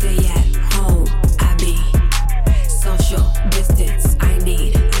 stay at home. I be social distance. I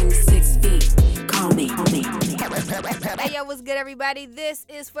need 6 feet. Call me. Hey, yo, what's good, everybody? This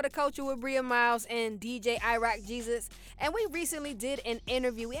is For the Culture with Bria Miles and DJ iRock Jesus. And we recently did an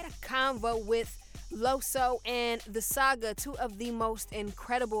interview. We had a convo with Loso and The Saga, 2 of the most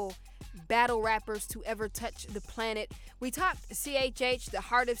incredible battle rappers to ever touch the planet. We talked CHH, the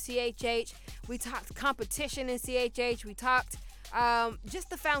heart of CHH. We talked competition in CHH. We talked just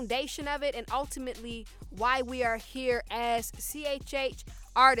the foundation of it and ultimately why we are here as CHH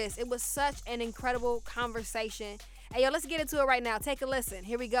artists. It was such an incredible conversation. Hey, yo, let's get into it right now. Take a listen.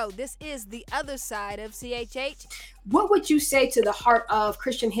 Here we go. This is the other side of CHH. What would you say to the heart of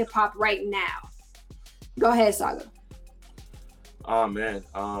Christian hip hop right now? Go ahead, Saga. Oh, man.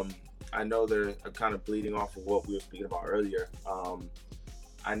 I know they're kind of bleeding off of what we were speaking about earlier.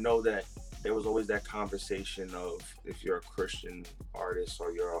 I know that there was always that conversation of if you're a Christian artist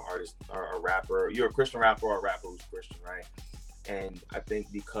or you're an artist or a rapper, you're a Christian rapper or a rapper who's Christian, right? And I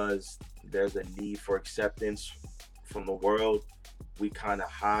think because there's a need for acceptance from the world, we kind of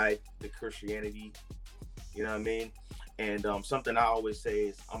hide the Christianity, you know what I mean? And something I always say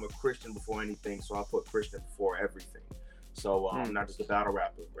is I'm a Christian before anything, so I put Christian before everything. So I'm not just a battle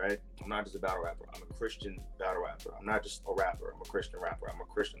rapper, right? I'm not just a battle rapper. I'm a Christian battle rapper. I'm not just a rapper. I'm a Christian rapper. I'm a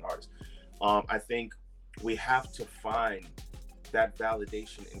Christian artist. I think we have to find that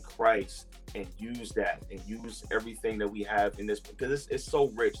validation in Christ and use that and use everything that we have in this, because it's so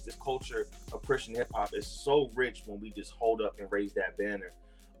rich. This culture of Christian hip hop is so rich when we just hold up and raise that banner.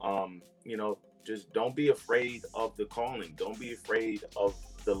 Just don't be afraid of the calling. Don't be afraid of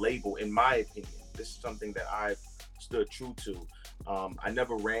the label, in my opinion. This is something that I've stood true to. I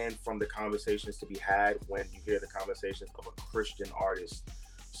never ran from the conversations to be had when you hear the conversations of a Christian artist.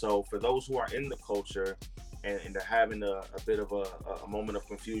 So for those who are in the culture and they're having a bit of a moment of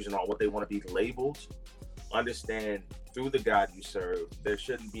confusion on what they want to be labeled, understand through the God you serve, there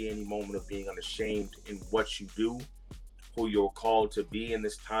shouldn't be any moment of being unashamed in what you do, who you're called to be in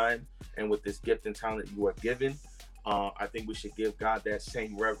this time, and with this gift and talent you are given. I think we should give God that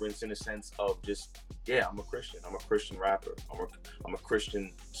same reverence in a sense of just, yeah, I'm a Christian. I'm a Christian rapper. I'm a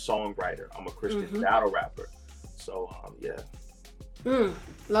Christian songwriter. I'm a Christian battle rapper. So, yeah.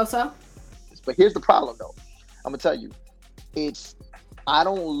 Loso? But here's the problem, though. I'm gonna tell you, I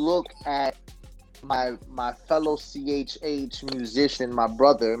don't look at my fellow CHH musician, my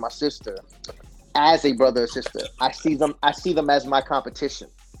brother, my sister, as a brother or sister. I see them as my competition,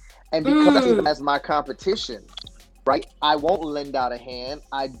 and because I see them as my competition, right? I won't lend out a hand.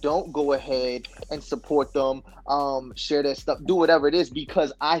 I don't go ahead and support them, share their stuff, do whatever it is,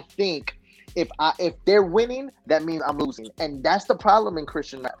 because I think if they're winning, that means I'm losing, and that's the problem in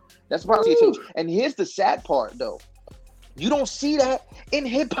Christian rap. That's the problem. And here's the sad part, though. You don't see that in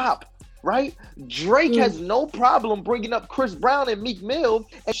hip hop, right? Drake has no problem bringing up Chris Brown and Meek Mill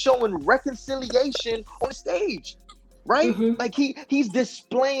and showing reconciliation on the stage, right? Like he's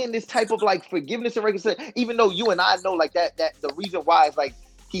displaying this type of like forgiveness and reconciliation, even though you and I know like that the reason why is like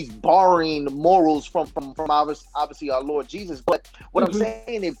he's borrowing morals from obviously our Lord Jesus. But what I'm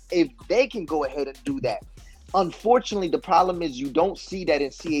saying, if they can go ahead and do that, unfortunately, the problem is you don't see that in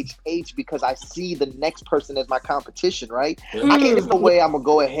CHH because I see the next person as my competition, right? There's no way I'm going to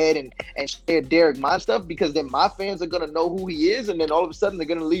go ahead and share Derek my stuff because then my fans are going to know who he is, and then all of a sudden they're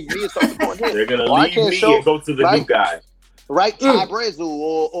going to leave me and start supporting him. They're going to leave me and go to the new guy. Right? Ty Brezu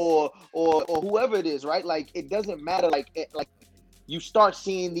or whoever it is, right? Like, it doesn't matter. Like you start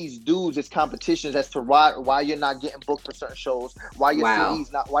seeing these dudes as competitions as to why you're not getting booked for certain shows, why your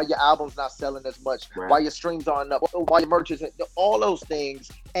CDs why your album's not selling as much, why your streams aren't up, why your merch is, all those things.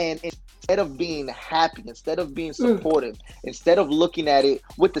 And instead of being happy, instead of being supportive, instead of looking at it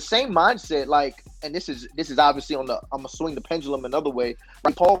with the same mindset, like, and this is obviously I'm gonna swing the pendulum another way.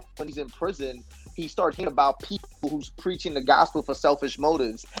 Like Paul, when he's in prison, he started thinking about people who's preaching the gospel for selfish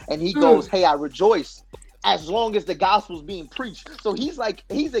motives, and he goes, "Hey, I rejoice as long as the gospel's being preached." So he's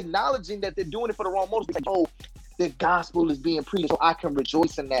acknowledging that they're doing it for the wrong motives. He's like, "Oh, the gospel is being preached, so I can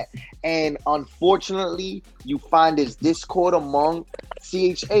rejoice in that." And unfortunately, you find this discord among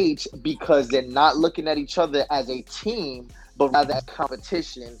CHH because they're not looking at each other as a team, but rather as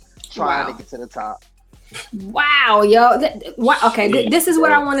competition, trying to get to the top. Wow, yo. This is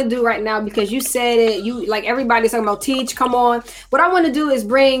what I want to do right now because you said it. You like everybody's talking about Teach. Come on. What I want to do is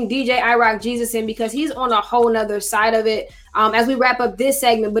bring DJ iRock Jesus in because he's on a whole nother side of it. As we wrap up this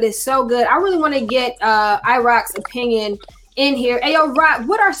segment, but it's so good. I really want to get iRock's opinion in here. Hey, yo, Rock,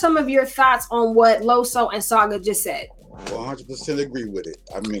 what are some of your thoughts on what Loso and Saga just said? 100% agree with it.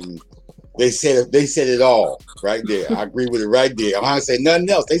 I mean, they said it all right there. I agree with it right there. I'm not gonna say nothing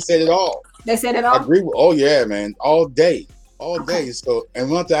else. They said it all. They said it all? I agree with, oh yeah, man. All day. So,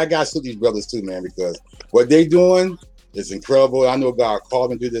 and one thing, I got to salute these brothers too, man, because what they doing is incredible. I know God called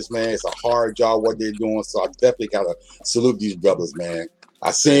them to do this, man. It's a hard job what they're doing. So I definitely got to salute these brothers, man.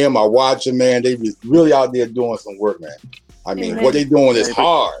 I see them, I watch them, man. They really out there doing some work, man. I mean, what they doing is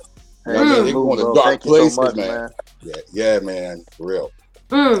hard. You know what I mean? They're going to dark places, so much, man. Yeah, man. For real.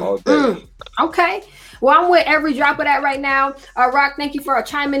 All day. Okay. Well, I'm with every drop of that right now. Rock, thank you for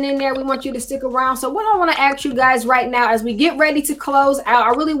chiming in there. We want you to stick around. So what I want to ask you guys right now as we get ready to close out, I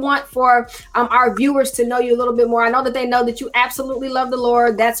really want for our viewers to know you a little bit more. I know that they know that you absolutely love the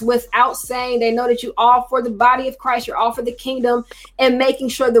Lord. That's without saying. They know that you all for the body of Christ. You're all for the kingdom and making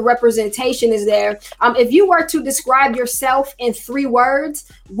sure the representation is there. If you were to describe yourself in 3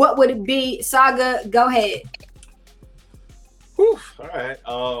 words, what would it be? Saga, go ahead. All right.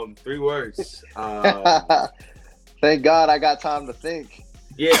 3 words. Thank God I got time to think.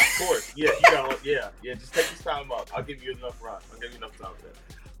 Yeah, of course. Yeah, you got. Yeah. Just take this time up. I'll give you enough time. I'll give you enough time for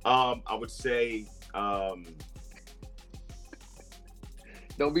that. I would say.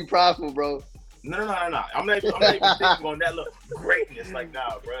 Don't be prideful, bro. No. I'm not even thinking on that look greatness like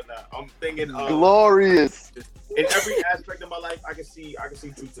now, bro. Nah, I'm thinking glorious. In every aspect of my life, I can see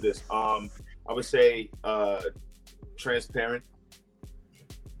truth to this. I would say transparent.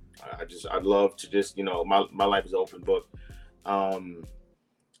 I'd love to just, my life is an open book.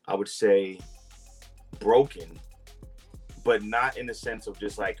 I would say broken, but not in the sense of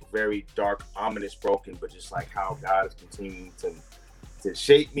just like very dark, ominous broken, but just like how God is continuing to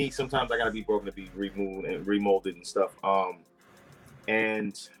shape me. Sometimes I gotta be broken to be removed and remolded and stuff.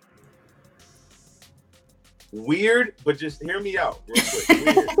 And weird, but just hear me out real quick.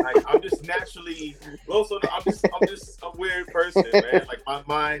 Weird. Like, I'm just naturally also I'm just a weird person, man. Like my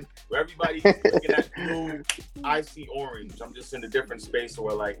mind, where everybody's looking at blue, I see orange. I'm just in a different space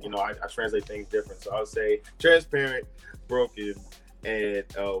where I translate things different. So I would say transparent, broken, and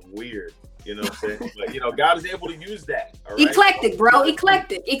weird. You know what I'm saying? Like, God is able to use that. All right? Eclectic, bro.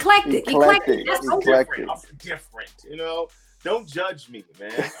 Eclectic. That's so different. I'm different, Don't judge me,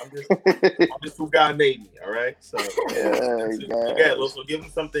 man. I'm just who God made me. All right. So so give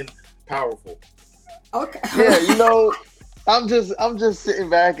him something powerful. Okay. Yeah,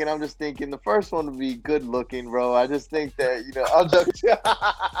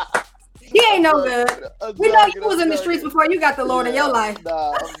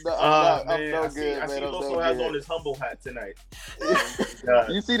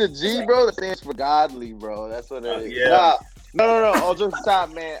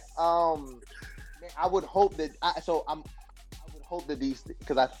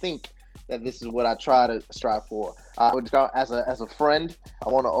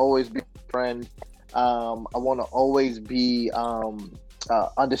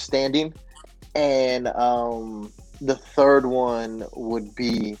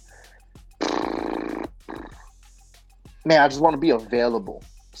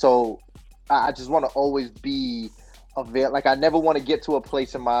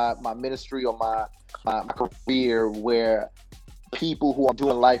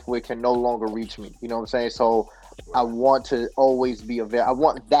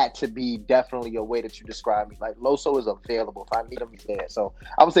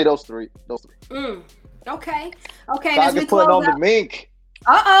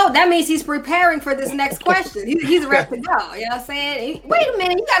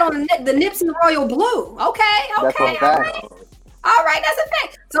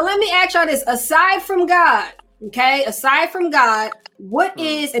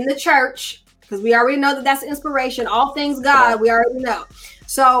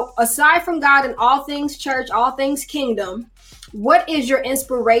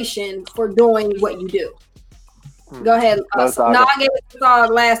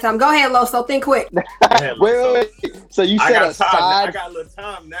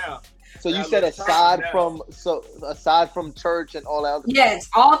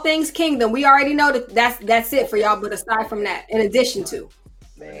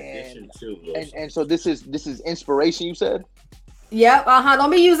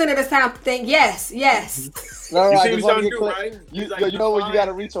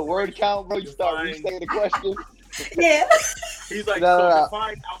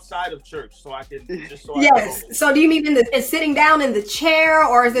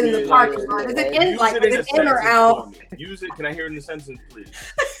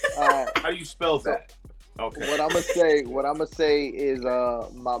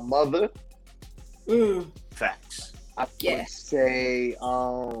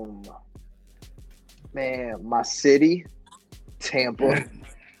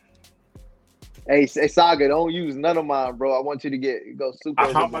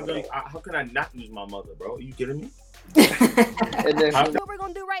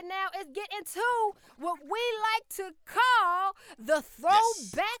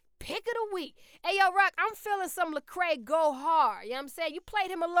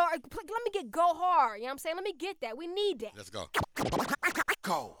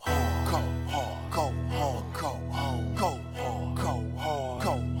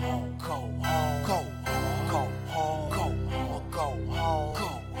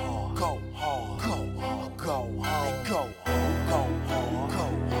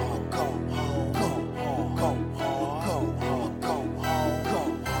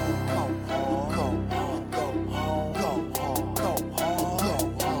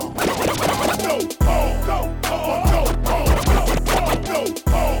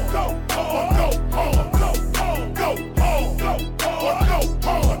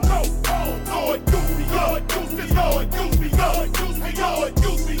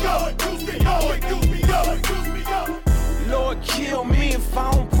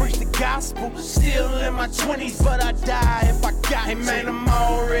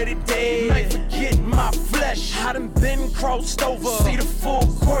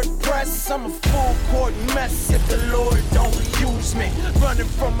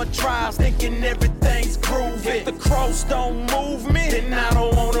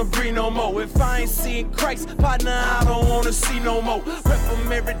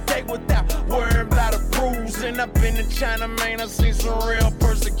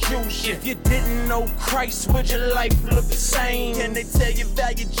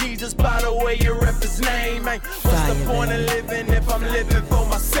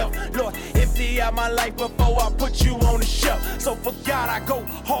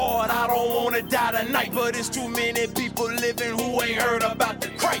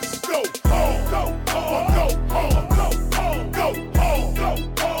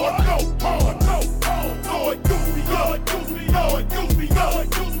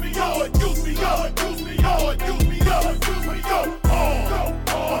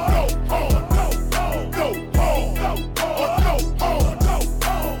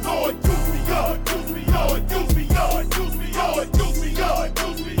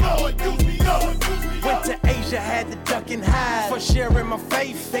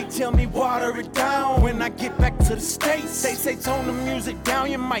 faith. They tell me water it down when I get back to the States. They say tone the music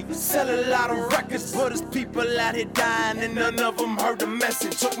down, you might sell a lot of records, but there's people out here dying and none of them heard the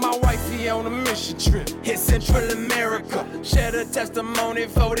message. Took my wifey on a mission trip, hit Central America, shared a testimony,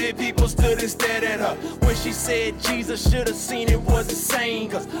 40 people stood and stared at her. When she said Jesus, should've seen it was insane,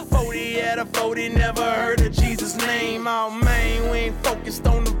 cause 40 out of 40 never heard of Jesus' name. Oh man, we ain't focused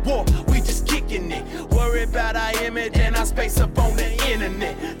on the war, we just kicking it. Worry about our image and our space up on the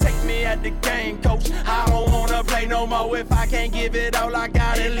internet. Take me at the game, coach, I don't wanna play no more. If I can't give it all I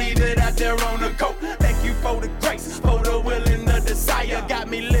got and leave it out there on the coat. Thank you for the grace, for the will and the desire. Got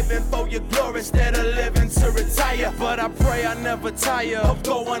me living for your glory instead of living to retire. But I pray I never tire of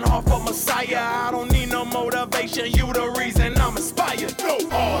going off for Messiah. I don't need no motivation, you the reason I'm inspired. Go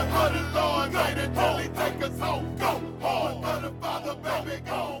hard for the Lord, let it really take us home. Go hard for the Father, baby,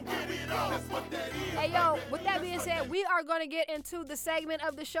 go get it on. That's what that is. Hey, yo, with that being said, we are going to get into the segment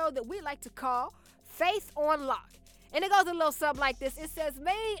of the show that we like to call Faith on Lock. And it goes a little something like this. It says,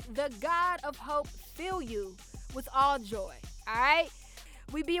 may the God of hope fill you with all joy. All right?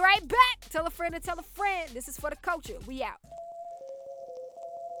 We be right back. Tell a friend and tell a friend. This is for the culture. We out.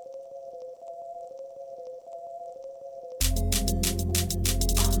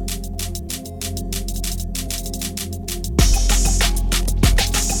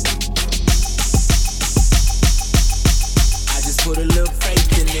 Put a little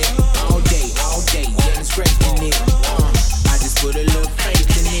faith in it, all day, getting scraping it. I just put a little faith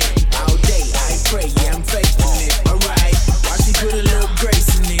in it, all day, I pray, yeah, I'm faithful it. Alright, watch me put a little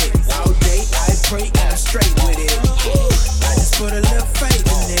grace in it, all day, I pray, and I'm straight with it. I just put a little faith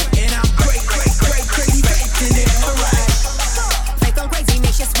in it,